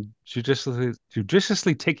have been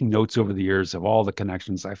judiciously taking notes over the years of all the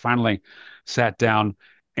connections. I finally sat down,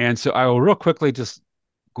 and so I will real quickly just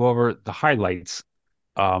go over the highlights.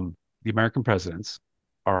 The American presidents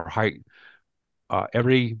are high.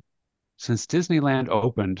 Every Since Disneyland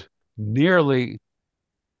opened, nearly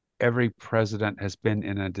every president has been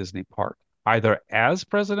in a Disney park, either as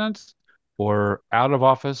president or out of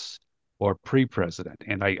office or pre-president.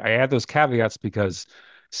 And I add those caveats because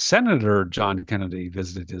Senator John Kennedy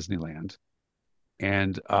visited Disneyland,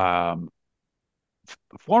 and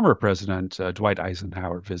former President Dwight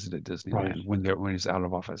Eisenhower visited Right. Disneyland when he's out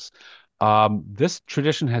of office. This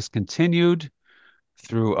tradition has continued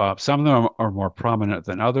through some of them are more prominent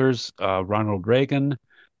than others. Ronald Reagan,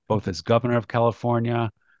 both as governor of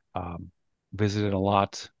California, um, visited a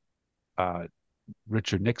lot.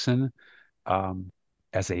 Richard Nixon, um,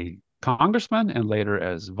 as a congressman and later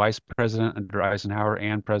as vice president under Eisenhower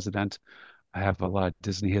and president. I have a lot of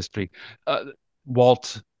Disney history.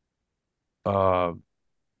 Walt, uh,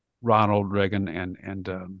 Ronald Reagan, and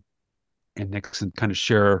Nixon kind of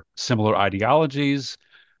share similar ideologies.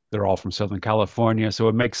 They're all from Southern California, so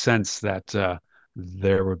it makes sense that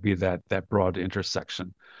there would be that broad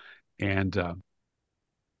intersection. And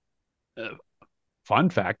fun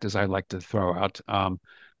fact, as I like to throw out,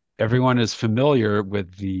 everyone is familiar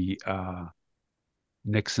with the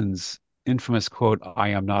Nixon's infamous quote, "I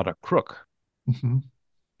am not a crook." Hmm.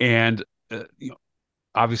 And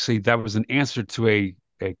obviously that was an answer to a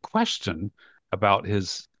question about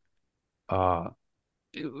his uh,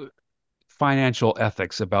 financial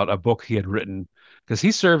ethics, about a book he had written, because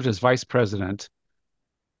he served as vice president.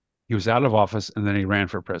 He was out of office, and then he ran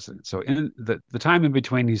for president. So in the time in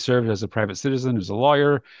between, he served as a private citizen, as a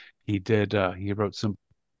lawyer. He wrote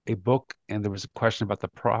a book, and there was a question about the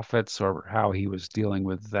profits or how he was dealing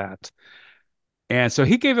with that. And so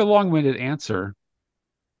he gave a long-winded answer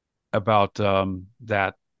about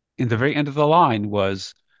that. In the very end of the line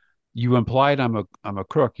was, "You implied I'm a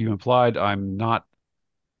crook. You implied I'm not,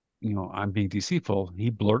 I'm being deceitful." He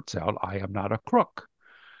blurts out, "I am not a crook."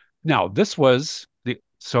 Now,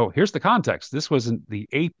 so here's the context. This was in the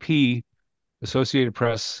AP Associated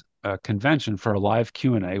Press a convention for a live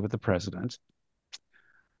Q&A with the president.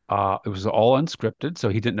 It was all unscripted, so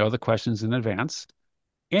he didn't know the questions in advance.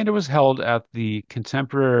 And it was held at the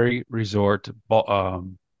Contemporary Resort, not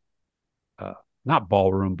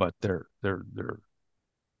ballroom, but their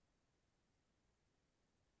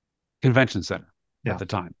convention center at the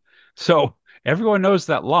time. So everyone knows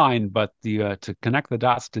that line, but the to connect the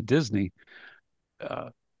dots to Disney,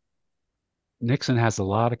 Nixon has a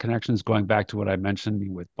lot of connections going back to what I mentioned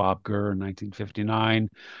with Bob Gurr in 1959,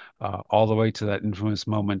 all the way to that infamous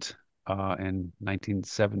moment in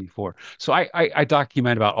 1974. So I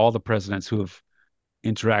document about all the presidents who have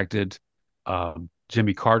interacted.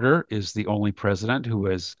 Jimmy Carter is the only president who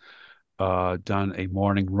has done a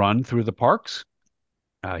morning run through the parks.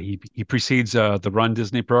 He precedes the Run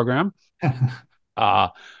Disney program.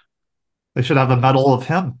 They should have a medal of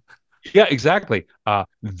him. Yeah, exactly.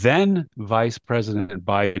 Then Vice President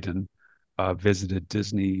Biden visited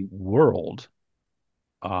Disney World.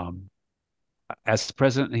 As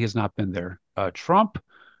president, he has not been there. Trump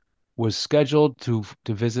was scheduled to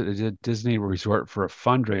visit a Disney resort for a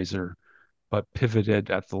fundraiser, but pivoted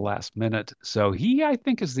at the last minute. So he, I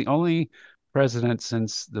think, is the only president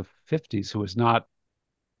since the 50s who has not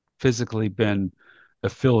physically been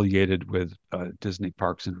affiliated with Disney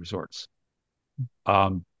parks and resorts.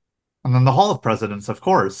 And then the Hall of Presidents, of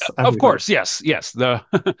course. Of course, yes. The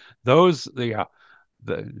those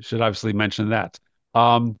should obviously mention that.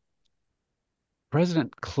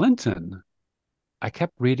 President Clinton, I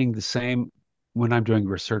kept reading the same when I'm doing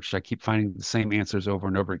research. I keep finding the same answers over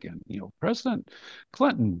and over again. President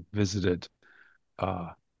Clinton visited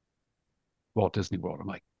Walt Disney World. I'm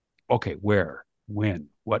like, okay, where, when,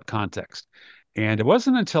 what context? And it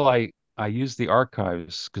wasn't until I used the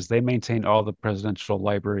archives, because they maintain all the presidential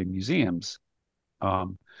library museums,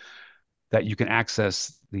 that you can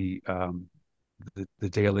access the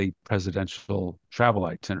daily presidential travel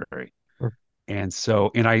itinerary. Sure. And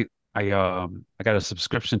so, I got a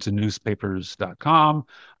subscription to newspapers.com.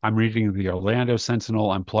 I'm reading the Orlando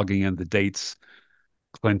Sentinel. I'm plugging in the dates,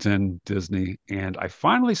 Clinton, Disney, and I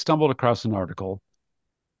finally stumbled across an article,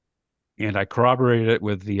 and I corroborated it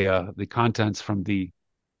with the contents from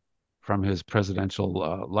his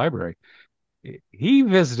presidential library. He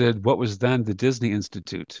visited what was then the Disney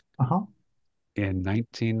Institute in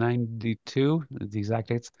 1992, the exact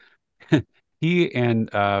dates. He and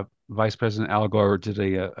Vice President Al Gore did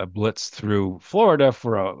a blitz through Florida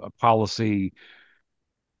for a policy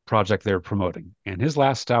project they were promoting. And his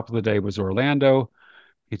last stop of the day was Orlando.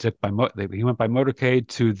 He went by motorcade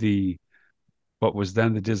to what was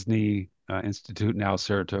then the Disney Institute, now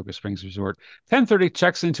Saratoga Springs Resort. 10:30,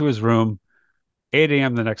 checks into his room. 8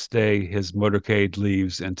 a.m. the next day, his motorcade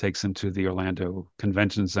leaves and takes him to the Orlando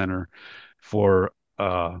Convention Center for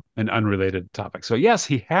an unrelated topic. So yes,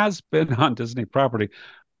 he has been on Disney property,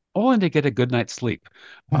 only to get a good night's sleep.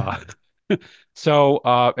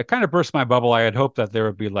 So it kind of burst my bubble. I had hoped that there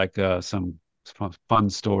would be like some fun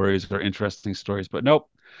stories or interesting stories, but nope.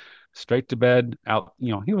 Straight to bed, out.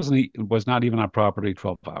 He was not even on property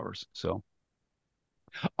 12 hours. So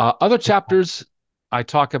other chapters, I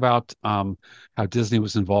talk about how Disney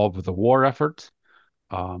was involved with the war effort.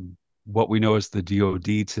 What we know as the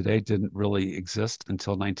DoD today didn't really exist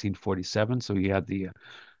until 1947. So you had the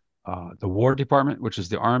War Department, which is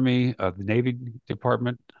the Army, the Navy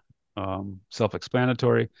Department,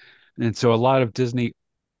 self-explanatory. And so a lot of Disney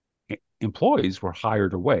employees were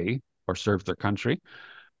hired away or served their country.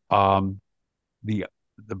 The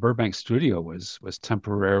Burbank studio was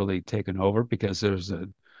temporarily taken over because there was a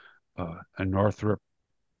Northrop.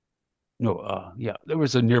 No, there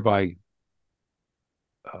was a nearby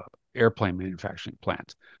airplane manufacturing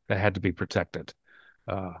plant that had to be protected.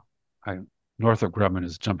 Northrop Grumman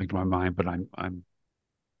is jumping to my mind, but I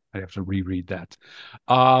have to reread that.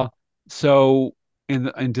 So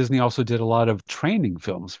Disney also did a lot of training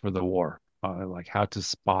films for the war, like how to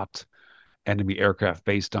spot enemy aircraft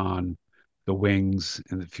based on the wings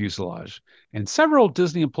and the fuselage. And several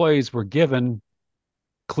Disney employees were given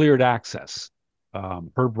cleared access.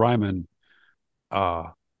 Herb Ryman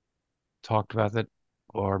talked about it,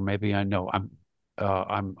 or maybe I know.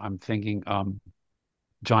 I'm thinking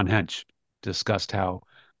John Hench discussed how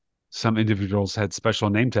some individuals had special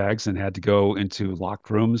name tags and had to go into locked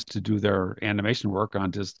rooms to do their animation work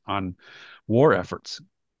on war efforts.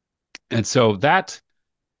 And so that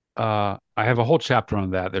I have a whole chapter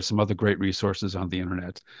on that. There's some other great resources on the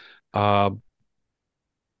internet. I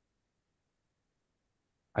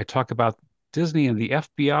talk about Disney and the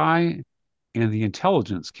FBI and the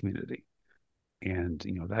intelligence community. And,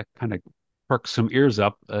 that kind of perks some ears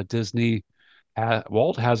up.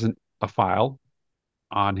 Walt has a file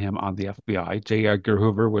on him on the FBI. J. Edgar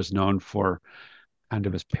Hoover was known for kind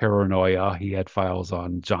of his paranoia. He had files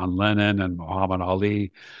on John Lennon and Muhammad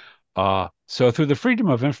Ali. So through the Freedom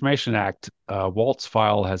of Information Act, Walt's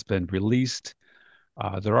file has been released.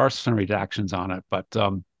 There are some redactions on it, but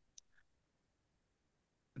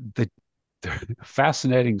the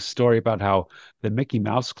fascinating story about how the Mickey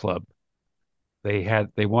Mouse Club, they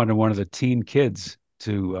wanted one of the teen kids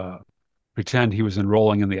to pretend he was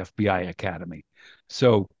enrolling in the FBI Academy.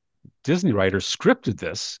 So Disney writers scripted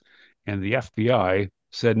this, and the FBI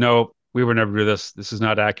said, "No, we would never do this. This is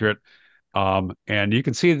not accurate." And you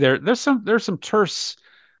can see there's some terse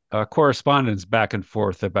correspondence back and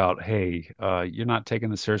forth about, hey, you're not taking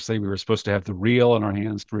this seriously. We were supposed to have the reel in our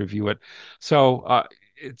hands to review it. So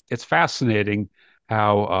it's fascinating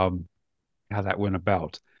how that went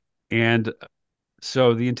about. And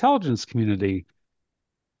so the intelligence community,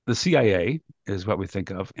 the CIA is what we think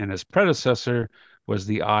of, and its predecessor was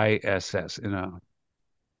the ISS.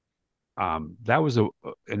 That was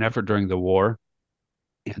an effort during the war,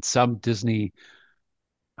 and some Disney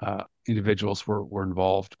individuals were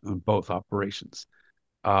involved in both operations.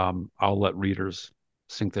 I'll let readers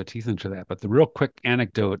sink their teeth into that. But the real quick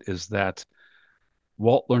anecdote is that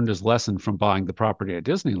Walt learned his lesson from buying the property at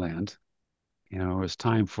Disneyland. You know, it was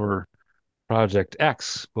time for Project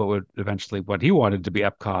X, what he wanted to be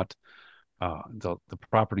Epcot, the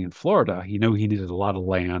property in Florida. He knew he needed a lot of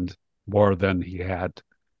land, more than he had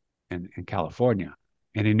in California.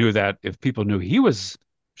 And he knew that if people knew he was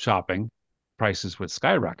shopping, prices would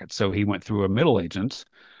skyrocket. So he went through a middle agent,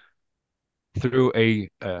 got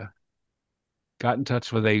in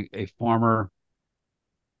touch with a former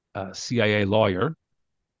CIA lawyer,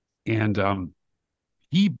 and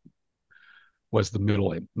he was the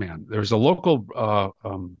middleman. There's a local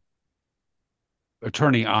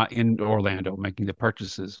attorney in Orlando making the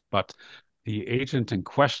purchases, but the agent in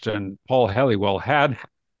question, Paul Helliwell, had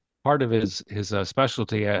part of his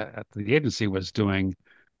specialty at the agency was doing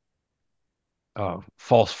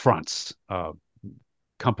false fronts,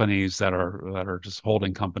 companies that are just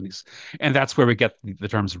holding companies, and that's where we get the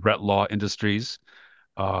terms Retlaw Industries,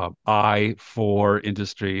 I4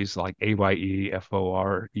 Industries, like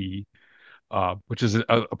AYEFORE, which is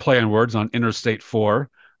a play on words on Interstate 4,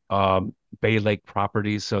 Bay Lake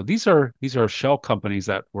Properties. So these are shell companies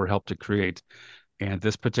that were helped to create, and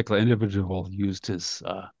this particular individual used his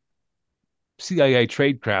CIA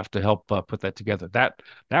tradecraft to help put that together. That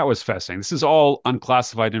was fascinating. This is all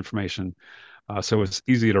unclassified information, so it's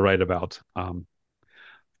easy to write about.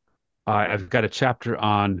 I've got a chapter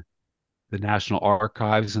on the National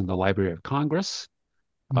Archives and the Library of Congress.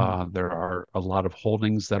 There are a lot of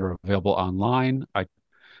holdings that are available online.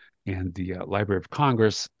 And the Library of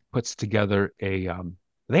Congress puts together they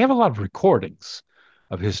have a lot of recordings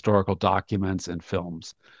of historical documents and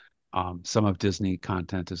films. Some of Disney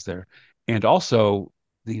content is there. And also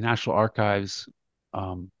the National Archives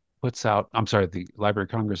the Library of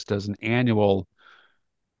Congress does an annual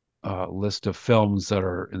list of films that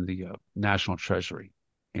are in the National Treasury.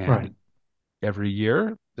 And every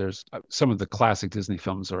year there's some of the classic Disney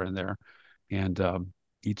films are in there. And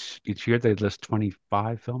each year they list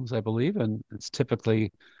 25 films, I believe, and it's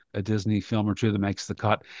typically a Disney film or two that makes the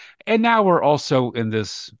cut. And now we're also in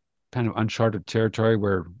this kind of uncharted territory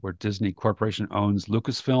where Disney Corporation owns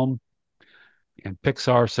Lucasfilm and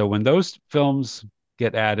Pixar. So when those films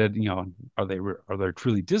get added, you know, are they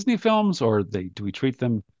truly Disney films, or do we treat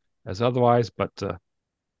them as otherwise? But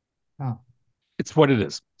it's what it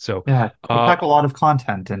is. So yeah, you pack a lot of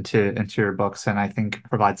content into your books, and I think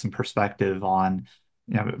provide some perspective on,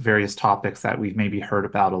 you know, various topics that we've maybe heard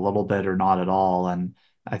about a little bit or not at all. And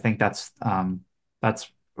I think that's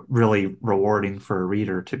really rewarding for a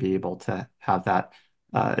reader to be able to have that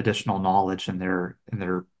additional knowledge in their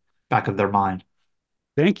back of their mind.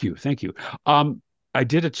 Thank you. I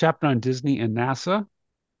did a chapter on Disney and NASA.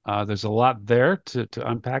 There's a lot there to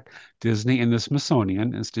unpack. Disney and the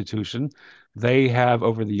Smithsonian Institution, they have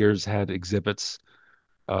over the years had exhibits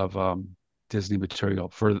of Disney material.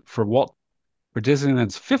 For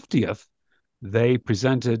Disneyland's 50th, they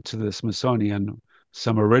presented to the Smithsonian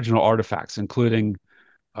some original artifacts, including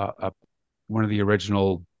one of the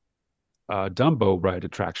original Dumbo ride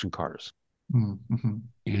attraction cars. Mm-hmm.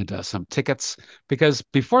 And some tickets, because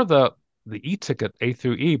before the e-ticket A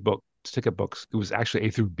through E ticket books, it was actually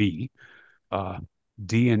A through B.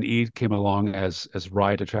 D and E came along as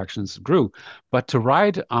ride attractions grew, but to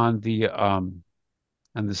ride on the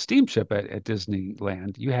steamship at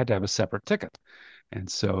Disneyland, you had to have a separate ticket, and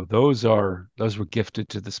so those were gifted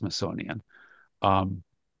to the Smithsonian. And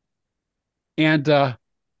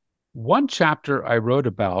one chapter I wrote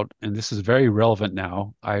about, and this is very relevant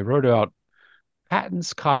now, I wrote about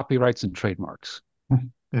patents, copyrights, and trademarks.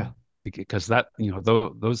 Yeah. Because that,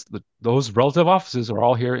 those relative offices are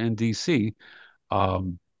all here in DC.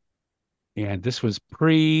 And this was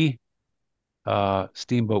pre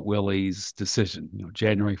Steamboat Willie's decision.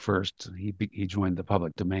 January 1st, he joined the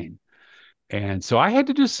public domain. And so I had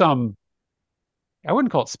to do some, I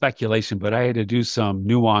wouldn't call it speculation, but I had to do some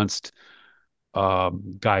nuanced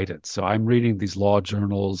guidance. So I'm reading these law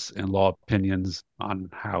journals and law opinions on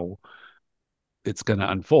how it's going to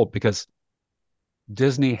unfold, because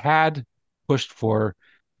Disney had pushed for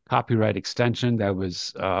copyright extension that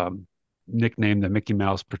was nicknamed the Mickey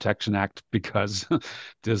Mouse Protection Act, because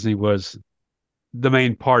Disney was the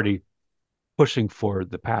main party pushing for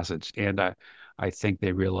the passage. And I think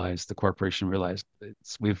they realized, the corporation realized,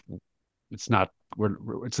 it's not,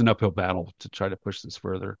 it's an uphill battle to try to push this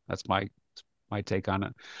further. That's my take on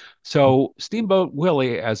it. So Steamboat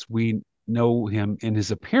Willie, as we know him in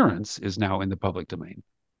his appearance, is now in the public domain.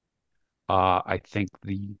 I think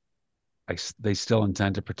they still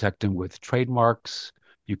intend to protect him with trademarks.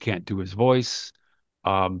 You can't do his voice.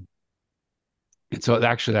 And so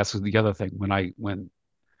actually that's the other thing. When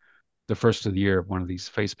the first of the year, one of these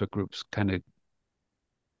Facebook groups,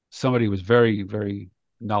 somebody was very, very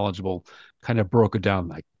knowledgeable, kind of broke it down,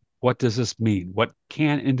 like, what does this mean? What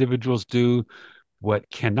can individuals do? What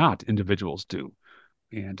cannot individuals do?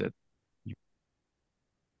 And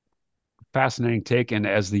fascinating take. And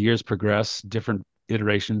as the years progress, different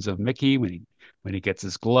iterations of Mickey, when he gets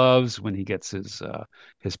his gloves, when he gets his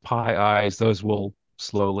pie eyes, those will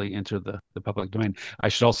slowly enter the public domain. I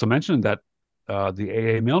should also mention that the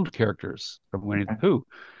A.A. Milne characters from Winnie the Pooh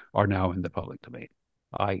are now in the public domain.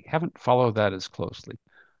 I haven't followed that as closely.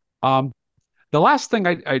 The last thing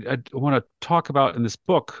I want to talk about in this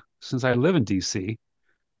book, since I live in DC,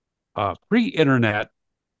 pre-internet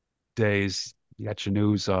days, you got your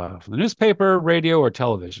news from the newspaper, radio, or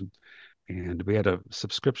television. And we had a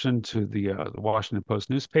subscription to the Washington Post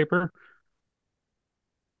newspaper.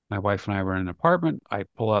 My wife and I were in an apartment. I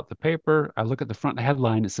pull out the paper. I look at the front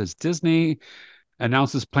headline. It says, Disney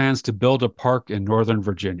announces plans to build a park in Northern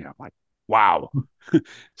Virginia. I'm like, wow.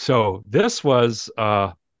 So this was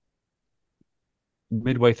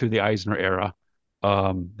midway through the Eisner era.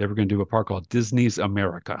 They were going to do a park called Disney's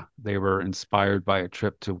America. They were inspired by a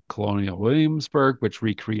trip to Colonial Williamsburg, which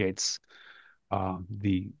recreates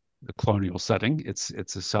the colonial setting. It's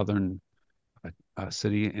a southern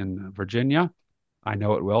city in Virginia. I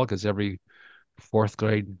know it well because every fourth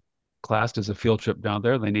grade class does a field trip down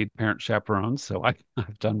there. They need parent chaperones, so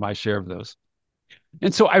I've done my share of those.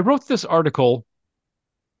 And so I wrote this article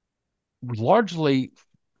largely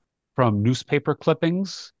from newspaper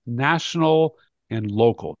clippings, national and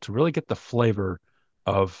local, to really get the flavor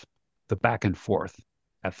of the back and forth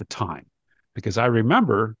at the time. Because I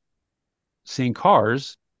remember seeing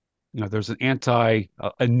cars, there's an a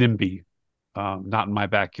NIMBY, not in my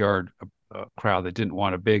backyard, crowd that didn't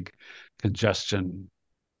want a big congestion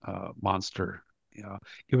monster.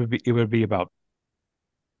 It would be about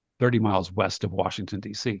 30 miles west of Washington,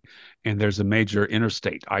 D.C. And there's a major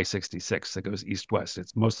interstate, I-66, that goes east-west.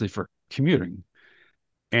 It's mostly for commuting.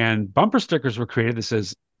 And bumper stickers were created that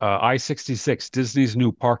says I-66, Disney's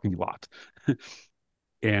new parking lot.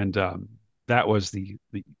 And that was the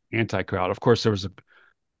anti-crowd. Of course, there was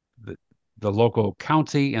the local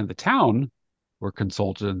county and the town were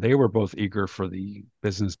consulted, and they were both eager for the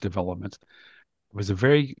business development. It was a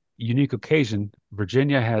very unique occasion.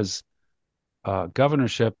 Virginia has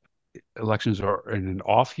governorship elections are in an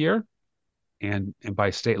off year, and by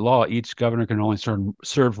state law, each governor can only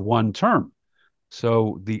serve one term.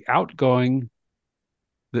 So the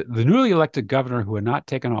newly elected governor who had not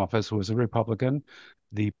taken office was a Republican.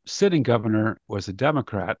 The sitting governor was a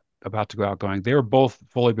Democrat about to go outgoing. They were both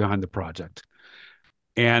fully behind the project.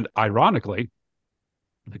 And ironically,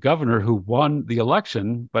 the governor who won the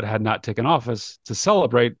election but had not taken office, to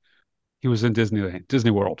celebrate, he was in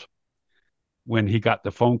Disney World when he got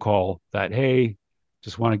the phone call that, hey,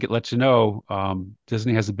 just want to let you know,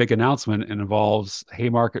 Disney has a big announcement and involves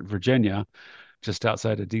Haymarket, Virginia, just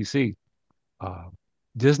outside of DC.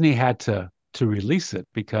 Disney had to release it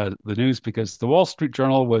because the Wall Street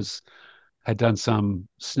Journal had done some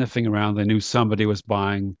sniffing around. They knew somebody was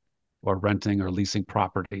buying or renting or leasing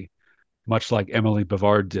property, much like Emily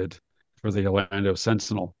Bavard did for the Orlando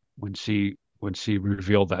Sentinel when she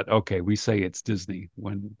revealed that, okay, we say it's Disney,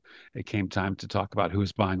 when it came time to talk about who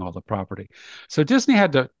was buying all the property. So Disney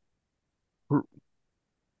had to,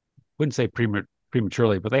 wouldn't say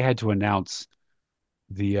prematurely, but they had to announce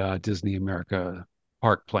the Disney America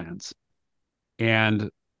park plans. And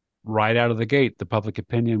right out of the gate, the public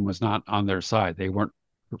opinion was not on their side. They weren't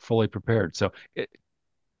fully prepared. So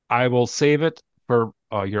I will save it for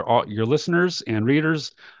your listeners and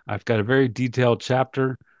readers. I've got a very detailed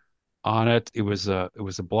chapter on it. It was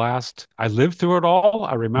a blast. I lived through it all.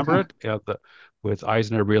 I remember it with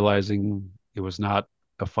Eisner realizing it was not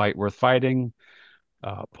a fight worth fighting,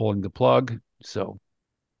 pulling the plug. So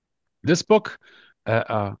this book,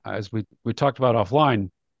 as we talked about offline,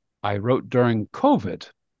 I wrote during COVID.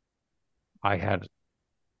 I had,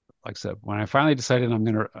 like I said, when I finally decided I'm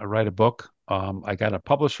going to write a book, I got a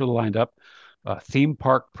publisher lined up, Theme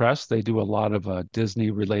Park Press. They do a lot of Disney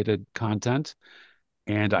related content.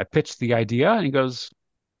 And I pitched the idea, and he goes,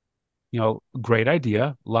 great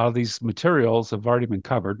idea. A lot of these materials have already been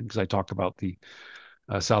covered because I talked about the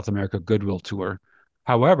South America Goodwill Tour.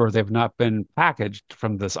 However, they've not been packaged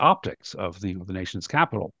from this optics of the nation's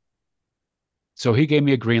capital. So he gave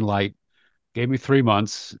me a green light, gave me 3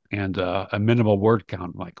 months and a minimal word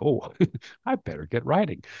count. I'm like, oh, I better get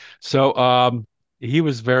writing. So he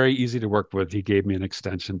was very easy to work with. He gave me an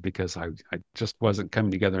extension because I just wasn't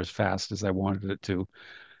coming together as fast as I wanted it to.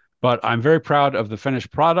 But I'm very proud of the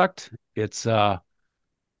finished product. It's 200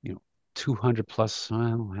 plus.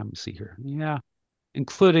 Let me see here. Yeah,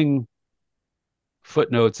 including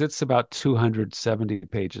footnotes, it's about 270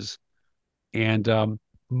 pages. And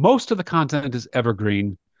most of the content is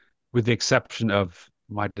evergreen, with the exception of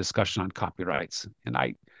my discussion on copyrights. And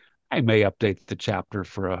I may update the chapter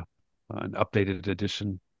for an updated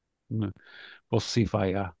edition. We'll see if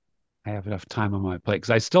I have enough time on my plate, because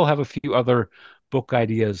I still have a few other book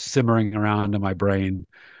ideas simmering around in my brain.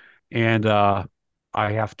 And I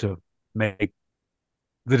have to make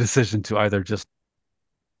the decision to either just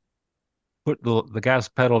put the gas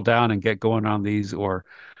pedal down and get going on these, or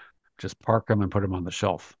just park them and put them on the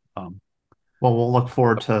shelf. Well, we'll look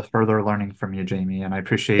forward to further learning from you, Jamie, and I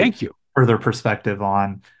appreciate Thank you. further perspective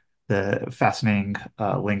on the fascinating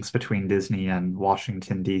links between Disney and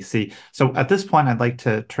Washington, D.C. So at this point, I'd like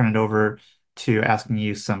to turn it over to asking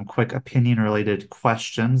you some quick opinion-related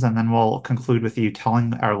questions, and then we'll conclude with you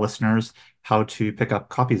telling our listeners how to pick up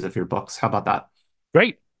copies of your books. How about that?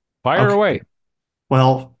 Great. Fire Okay. away.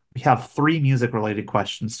 Well, we have three music-related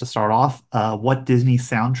questions to start off. What Disney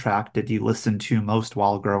soundtrack did you listen to most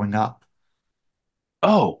while growing up?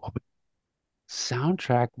 Oh,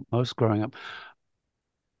 soundtrack most growing up.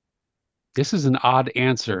 This is an odd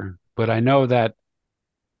answer, but I know that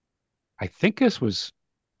I think this was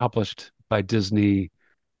published by Disney,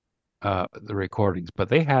 the recordings, but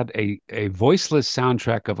they had a voiceless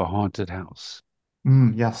soundtrack of a haunted house.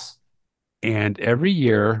 Yes. And every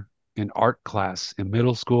year in art class in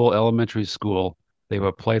middle school, elementary school, they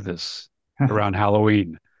would play this around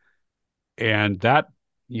Halloween. And that,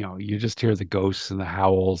 you just hear the ghosts and the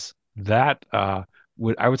howls. That I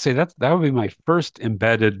would say that would be my first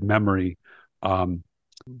embedded memory. Um,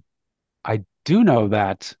 I do know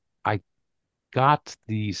that I got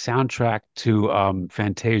the soundtrack to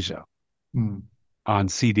Fantasia Mm, on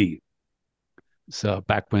CD. So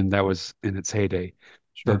back when that was in its heyday.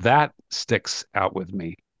 So sure. that sticks out with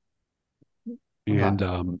me. And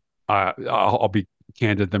Okay. I'll be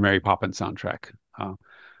candid, the Mary Poppins soundtrack.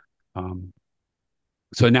 Um,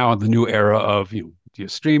 so now in the new era of, do you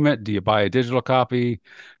stream it? Do you buy a digital copy?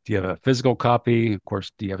 Do you have a physical copy? Of course,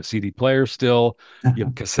 do you have a CD player still? Do you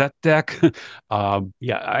have a cassette deck?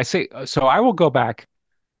 Yeah, I say, so I will go back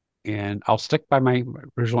and I'll stick by my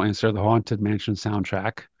original answer, the Haunted Mansion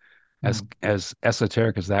soundtrack, as Mm. as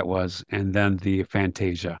esoteric as that was, and then the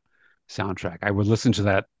Fantasia soundtrack. I would listen to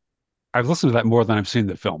that. I've listened to that more than I've seen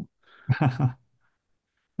the film. No,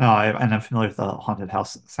 and I'm familiar with the Haunted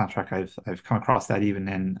House soundtrack. I've come across that even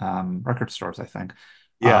in record stores, I think.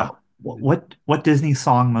 Yeah. What Disney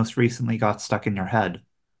song most recently got stuck in your head?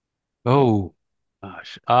 Oh,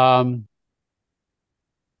 gosh.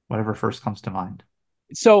 Whatever first comes to mind.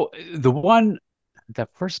 So the one that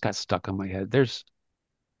first got stuck on my head,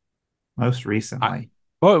 Most I, recently.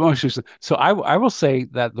 well, most recent- so I will say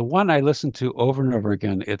that the one I listened to over and over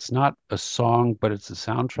again, it's not a song, but it's a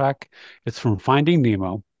soundtrack. It's from Finding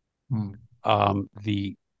Nemo. Mm.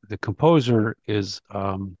 The composer is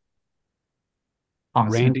Thomas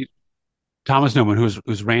Newman. Randy Thomas Newman,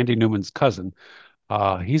 who's Randy Newman's cousin.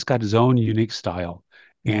 He's got his own unique style,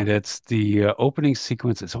 Yeah. and it's the opening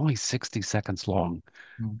sequence. It's only 60 seconds long,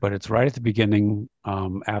 Mm. but it's right at the beginning,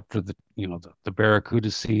 after the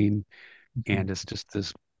Barracuda scene, Mhm. and it's just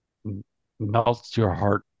this m- melts your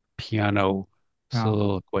heart piano Yeah.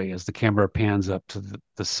 soliloquy as the camera pans up to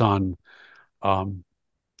the sun. Um,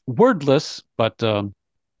 Wordless, but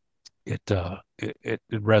it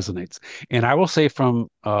resonates. And I will say from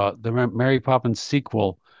the Mary Poppins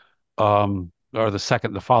sequel, or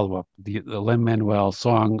the follow-up, the Lin-Manuel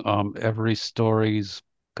song, Every Story's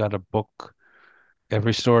Got a Book.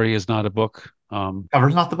 Every Story is Not a Book.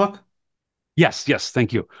 Cover's not the book? Yes, yes,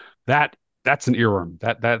 thank you. That that's an earworm.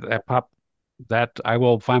 That pop that I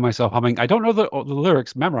will find myself humming. I don't know the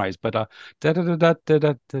lyrics memorized, but da da da da da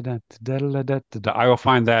da da da da da da da. I will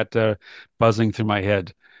find that buzzing through my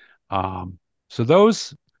head. Um, so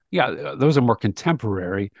those, yeah, those are more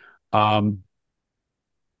contemporary. Um,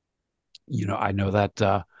 I know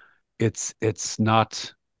that it's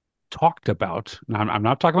not talked about. Now, I'm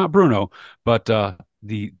not talking about Bruno, but the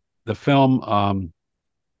the film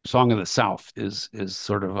Song of the South is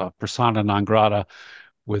sort of a persona non grata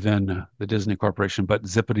within the Disney Corporation, but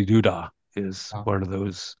Zippity Doodah is Oh. one of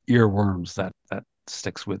those earworms that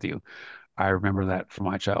sticks with you. I remember that from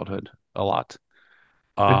my childhood a lot.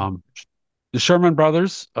 Good. Um, the Sherman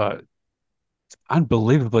Brothers,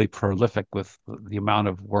 unbelievably prolific with the amount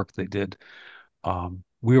of work they did.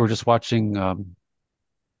 We were just watching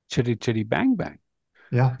Chitty Chitty Bang Bang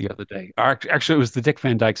Yeah, the other day. Actually, it was the Dick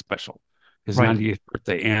Van Dyke special, his right. 98th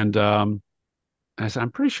birthday, and I said,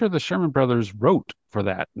 I'm pretty sure the Sherman Brothers wrote for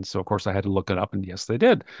that. And so, of course, I had to look it up, and yes, they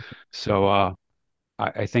did. So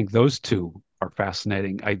I think those two are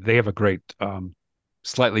fascinating. They have a great,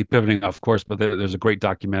 slightly pivoting, of course, but there's a great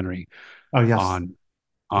documentary Oh, yes. on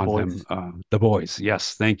The on them, Boys. The Boys.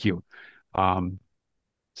 Yes, thank you. Um,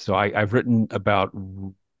 so I've written about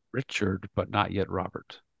Richard, but not yet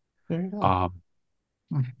Robert. There you go. Um,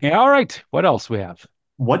 Hmm. yeah, all right. What else we have?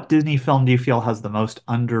 What Disney film do you feel has the most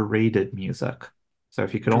underrated music? So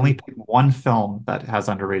if you could only Under- pick one film that has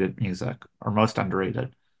underrated music or most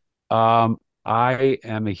underrated. Um, I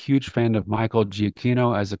am a huge fan of Michael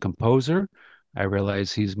Giacchino as a composer. I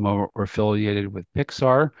realize he's more affiliated with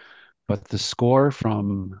Pixar, but the score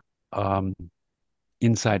from um,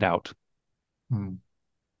 Inside Out, Hmm.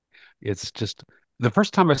 it's just the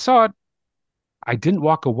first time I saw it, I didn't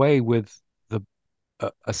walk away with the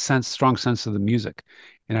strong sense of the music.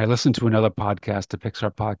 And I listened to another podcast, a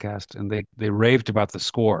Pixar podcast, and they raved about the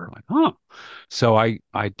score. Like, oh, so I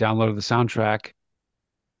downloaded the soundtrack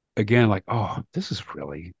again, like, oh, this is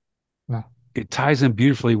really Yeah. it ties in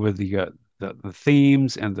beautifully with the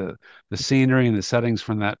themes and the scenery and the settings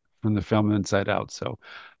from the film Inside Out. So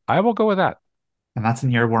I will go with that. And that's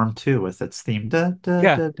an earworm too, with its theme. Da, da,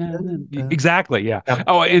 Yeah, da, da, da. exactly. Yeah. Yep.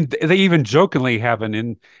 Oh, and they even jokingly have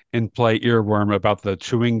an in play earworm about the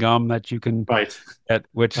chewing gum that you can Right. get,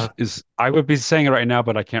 which is I would be saying it right now,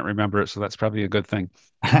 but I can't remember it, so that's probably a good thing.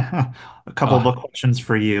 A couple Uh, book questions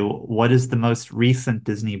for you. What is the most recent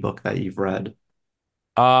Disney book that you've read?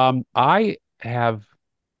 I have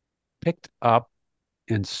picked up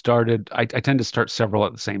and started. I tend to start several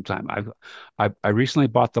at the same time. I recently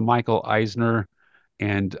bought the Michael Eisner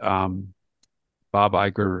and Bob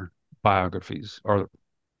Iger biographies or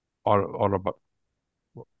auto, auto,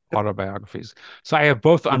 autobiographies. So I have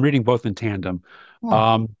both. I'm reading both in tandem. Oh,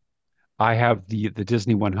 Um, I have the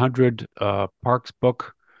Disney 100 Parks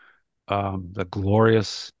book, the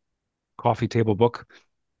glorious coffee table book,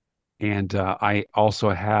 and I also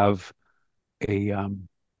have a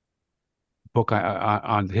book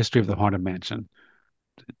on the history of the Haunted Mansion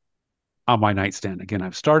on my nightstand. Again,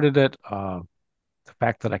 I've started it. The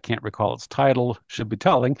fact that I can't recall its title should be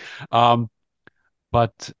telling. Um,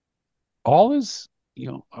 but all is,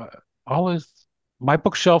 you know, all is my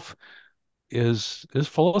bookshelf is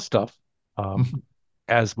full of stuff. Um,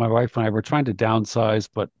 as my wife and I were trying to downsize,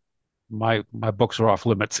 but my books are off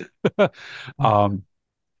limits. Um,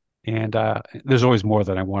 and there's always more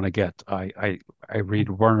that I want to get. I read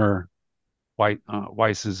Werner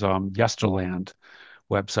Weiss's Yesterland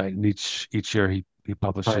website, and each year he right.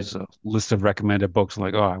 publishes a list of recommended books. I'm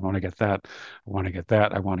like, oh, I want to get that, I want to get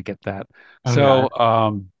that, I want to get that. Oh yeah. So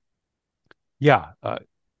yeah,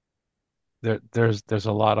 there's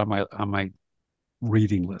a lot on my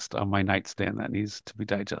reading list on my nightstand that needs to be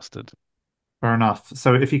digested. Fair enough.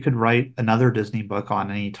 So if you could write another Disney book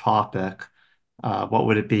on any topic, what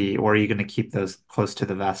would it be? Or are you going to keep those close to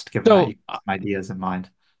the vest, given that So you have some ideas in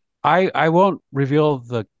mind? I won't reveal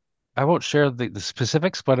I won't share the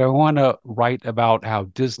specifics, but I want to write about how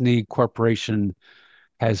Disney Corporation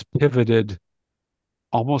has pivoted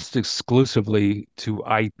almost exclusively to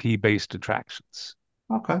IP based attractions.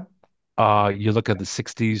 Okay. You look at the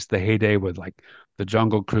 60s, the heyday with like the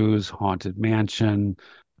Jungle Cruise, Haunted Mansion,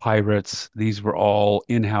 Pirates. These were all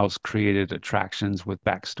in-house created attractions with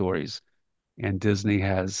backstories. And Disney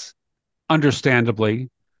has understandably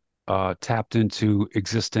tapped into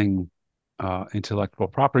existing intellectual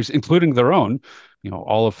properties, including their own. You know,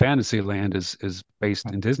 all of Fantasyland is based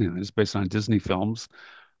in Disneyland. It's based on Disney films.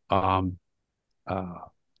 Um, uh,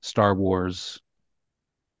 Star Wars,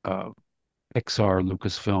 uh, Pixar,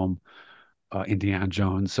 Lucasfilm, Indiana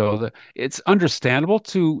Jones. So it's understandable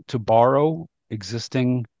to borrow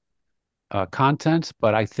existing content,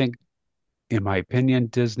 but I think, in my opinion,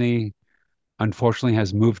 Disney unfortunately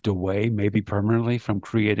has moved away, maybe permanently, from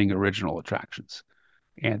creating original attractions.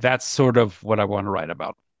 And that's sort of what I want to write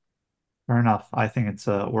about. Fair enough. I think it's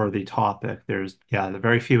a worthy topic. There's, yeah, the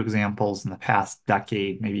very few examples in the past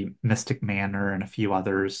decade, maybe Mystic Manor and a few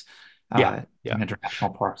others Yeah, yeah. in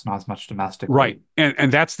international parks, not as much Right. domestically.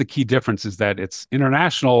 And that's the key difference, is that it's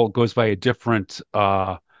international goes by a different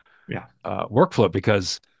Yeah. workflow,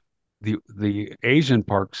 because the Asian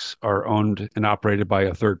parks are owned and operated by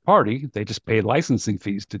a third party. They just pay licensing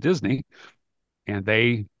fees to Disney, and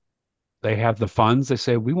they have the funds. They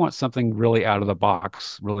say, we want something really out of the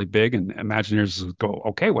box, really big, and Imagineers go,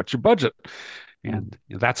 okay, what's your budget? And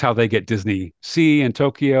that's how they get Disney Sea in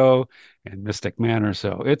Tokyo and Mystic Manor.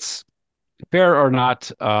 So it's fair or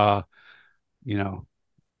not, you know,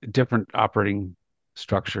 different operating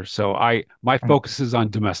structure. So my Right. focus is on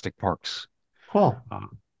domestic parks. Cool. Uh,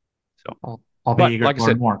 so, I'll be but eager like to I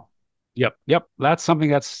learn said, more. yep, that's something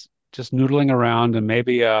that's just noodling around, and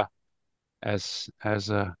maybe as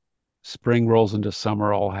spring rolls into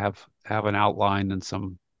summer, I'll have an outline and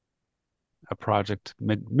a project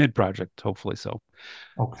mid project, hopefully. So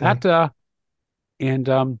Okay. that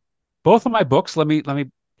and both of my books. Let me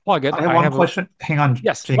plug it. I have I one have a question. Hang on,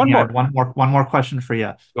 yes, one Jamie. I have more. one more question for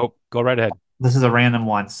you. Go right ahead. This is a random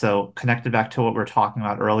one, so connected back to what we were talking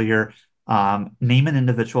about earlier. Name an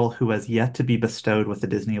individual who has yet to be bestowed with the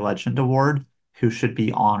Disney Legend Award, who should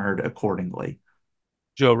be honored accordingly.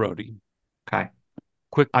 Joe Rohde. Okay.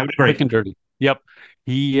 Quick I would quick agree. and dirty. Yep.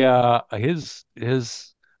 He his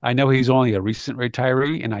I know he's only a recent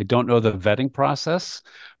retiree, and I don't know the vetting process.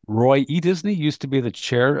 Roy E. Disney used to be the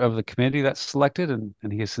chair of the committee that's selected, and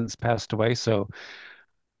he has since passed away. So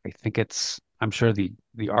I think I'm sure the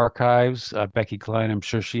archives, Becky Klein, I'm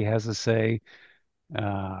sure she has a say.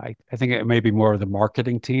 I think it may be more of the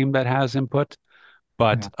marketing team that has input,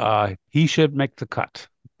 but Yeah. he should make the cut.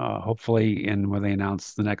 Hopefully, when they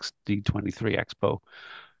announce the next D23 Expo.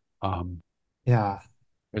 Um, Yeah.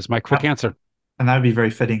 is my quick answer. And that would be very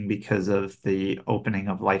fitting because of the opening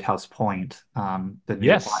of Lighthouse Point, the new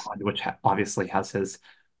Yes, island, which obviously has his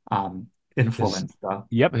his influence.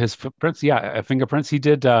 yep, his footprints. Yeah, fingerprints. He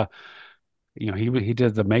did. He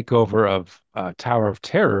did the makeover of Tower of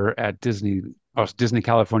Terror at Disney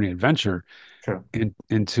California Adventure True.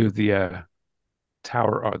 into the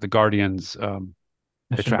Tower or the Guardians Mission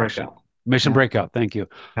attraction. Breakout. Mission Yeah. Breakout. Thank you.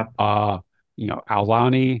 Yep.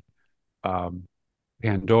 Aulani, um,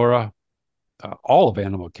 Pandora, all of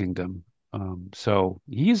Animal Kingdom. So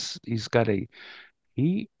he's got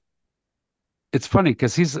he. It's funny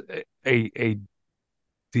because he's a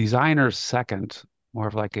designer second, more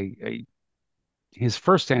of like a his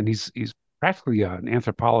first hand. He's practically an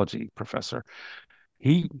anthropology professor.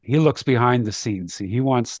 He looks behind the scenes. He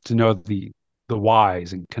wants to know the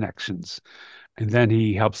whys and connections, and then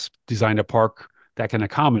he helps design a park that can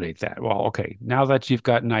accommodate that. Well, okay, now that you've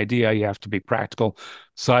got an idea, you have to be practical.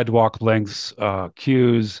 Sidewalk lengths,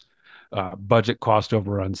 queues, budget, cost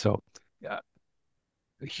overrun. So, uh,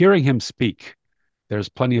 hearing him speak, there's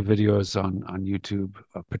plenty of videos on YouTube,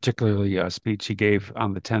 particularly a speech he gave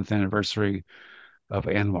on the 10th anniversary of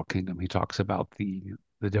Animal Kingdom. He talks about the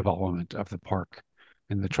development of the park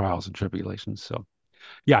and the trials and tribulations. So,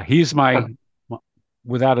 yeah,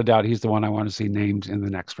 without a doubt, he's the one I want to see named in the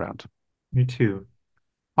next round. Me too.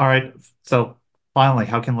 All right. So finally,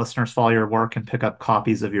 how can listeners follow your work and pick up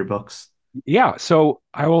copies of your books? Yeah, so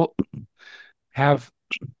I will have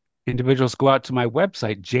individuals go out to my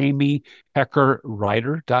website,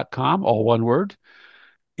 jamieheckerwriter.com, all one word.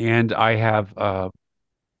 And I have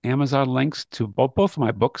Amazon links to both of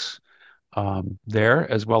my books there,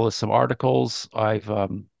 as well as some articles I've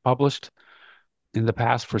published in the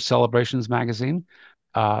past for Celebrations magazine.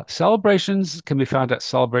 Celebrations can be found at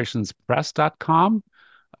celebrationspress.com.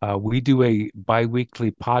 We do a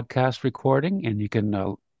bi-weekly podcast recording, and you can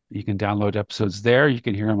download episodes there. You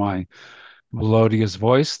can hear my melodious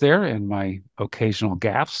voice there and my occasional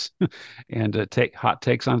gaffes and take hot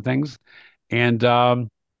takes on things. And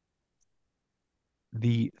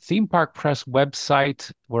the Theme Park Press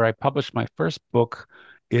website, where I published my first book,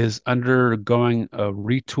 is undergoing a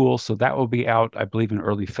retool. So that will be out, I believe, in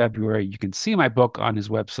early February. You can see my book on his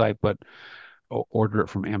website, but order it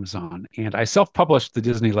from Amazon. And I self-published the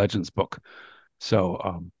Disney Legends book.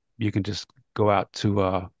 So you can just go out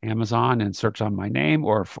to Amazon and search on my name,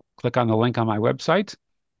 or click on the link on my website.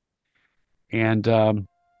 And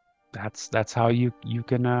that's how you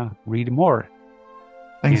can read more.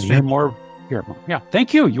 Thanks, and hear Jim. more. Yeah,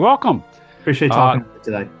 thank you. You're welcome. Appreciate talking to you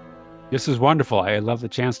today. This is wonderful. I love the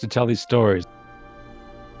chance to tell these stories.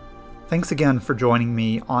 Thanks again for joining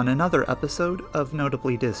me on another episode of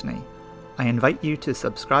Notably Disney. I invite you to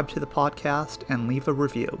subscribe to the podcast and leave a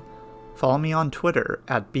review. Follow me on Twitter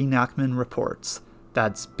at bnachmanreports.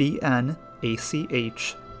 That's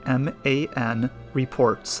BNACHMAN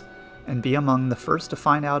Reports, and be among the first to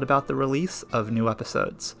find out about the release of new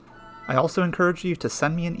episodes. I also encourage you to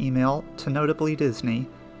send me an email to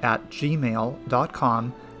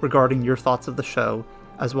notablydisney@gmail.com regarding your thoughts of the show,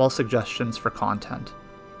 as well as suggestions for content.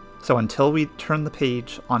 So until we turn the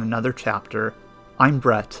page on another chapter, I'm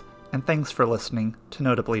Brett, and thanks for listening to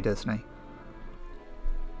Notably Disney.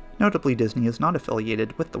 Notably Disney is not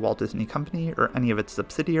affiliated with the Walt Disney Company or any of its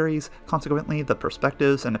subsidiaries. Consequently, the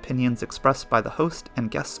perspectives and opinions expressed by the host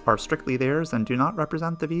and guests are strictly theirs and do not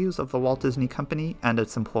represent the views of the Walt Disney Company and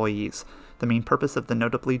its employees. The main purpose of the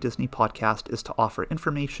Notably Disney podcast is to offer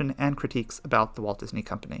information and critiques about the Walt Disney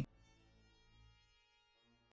Company.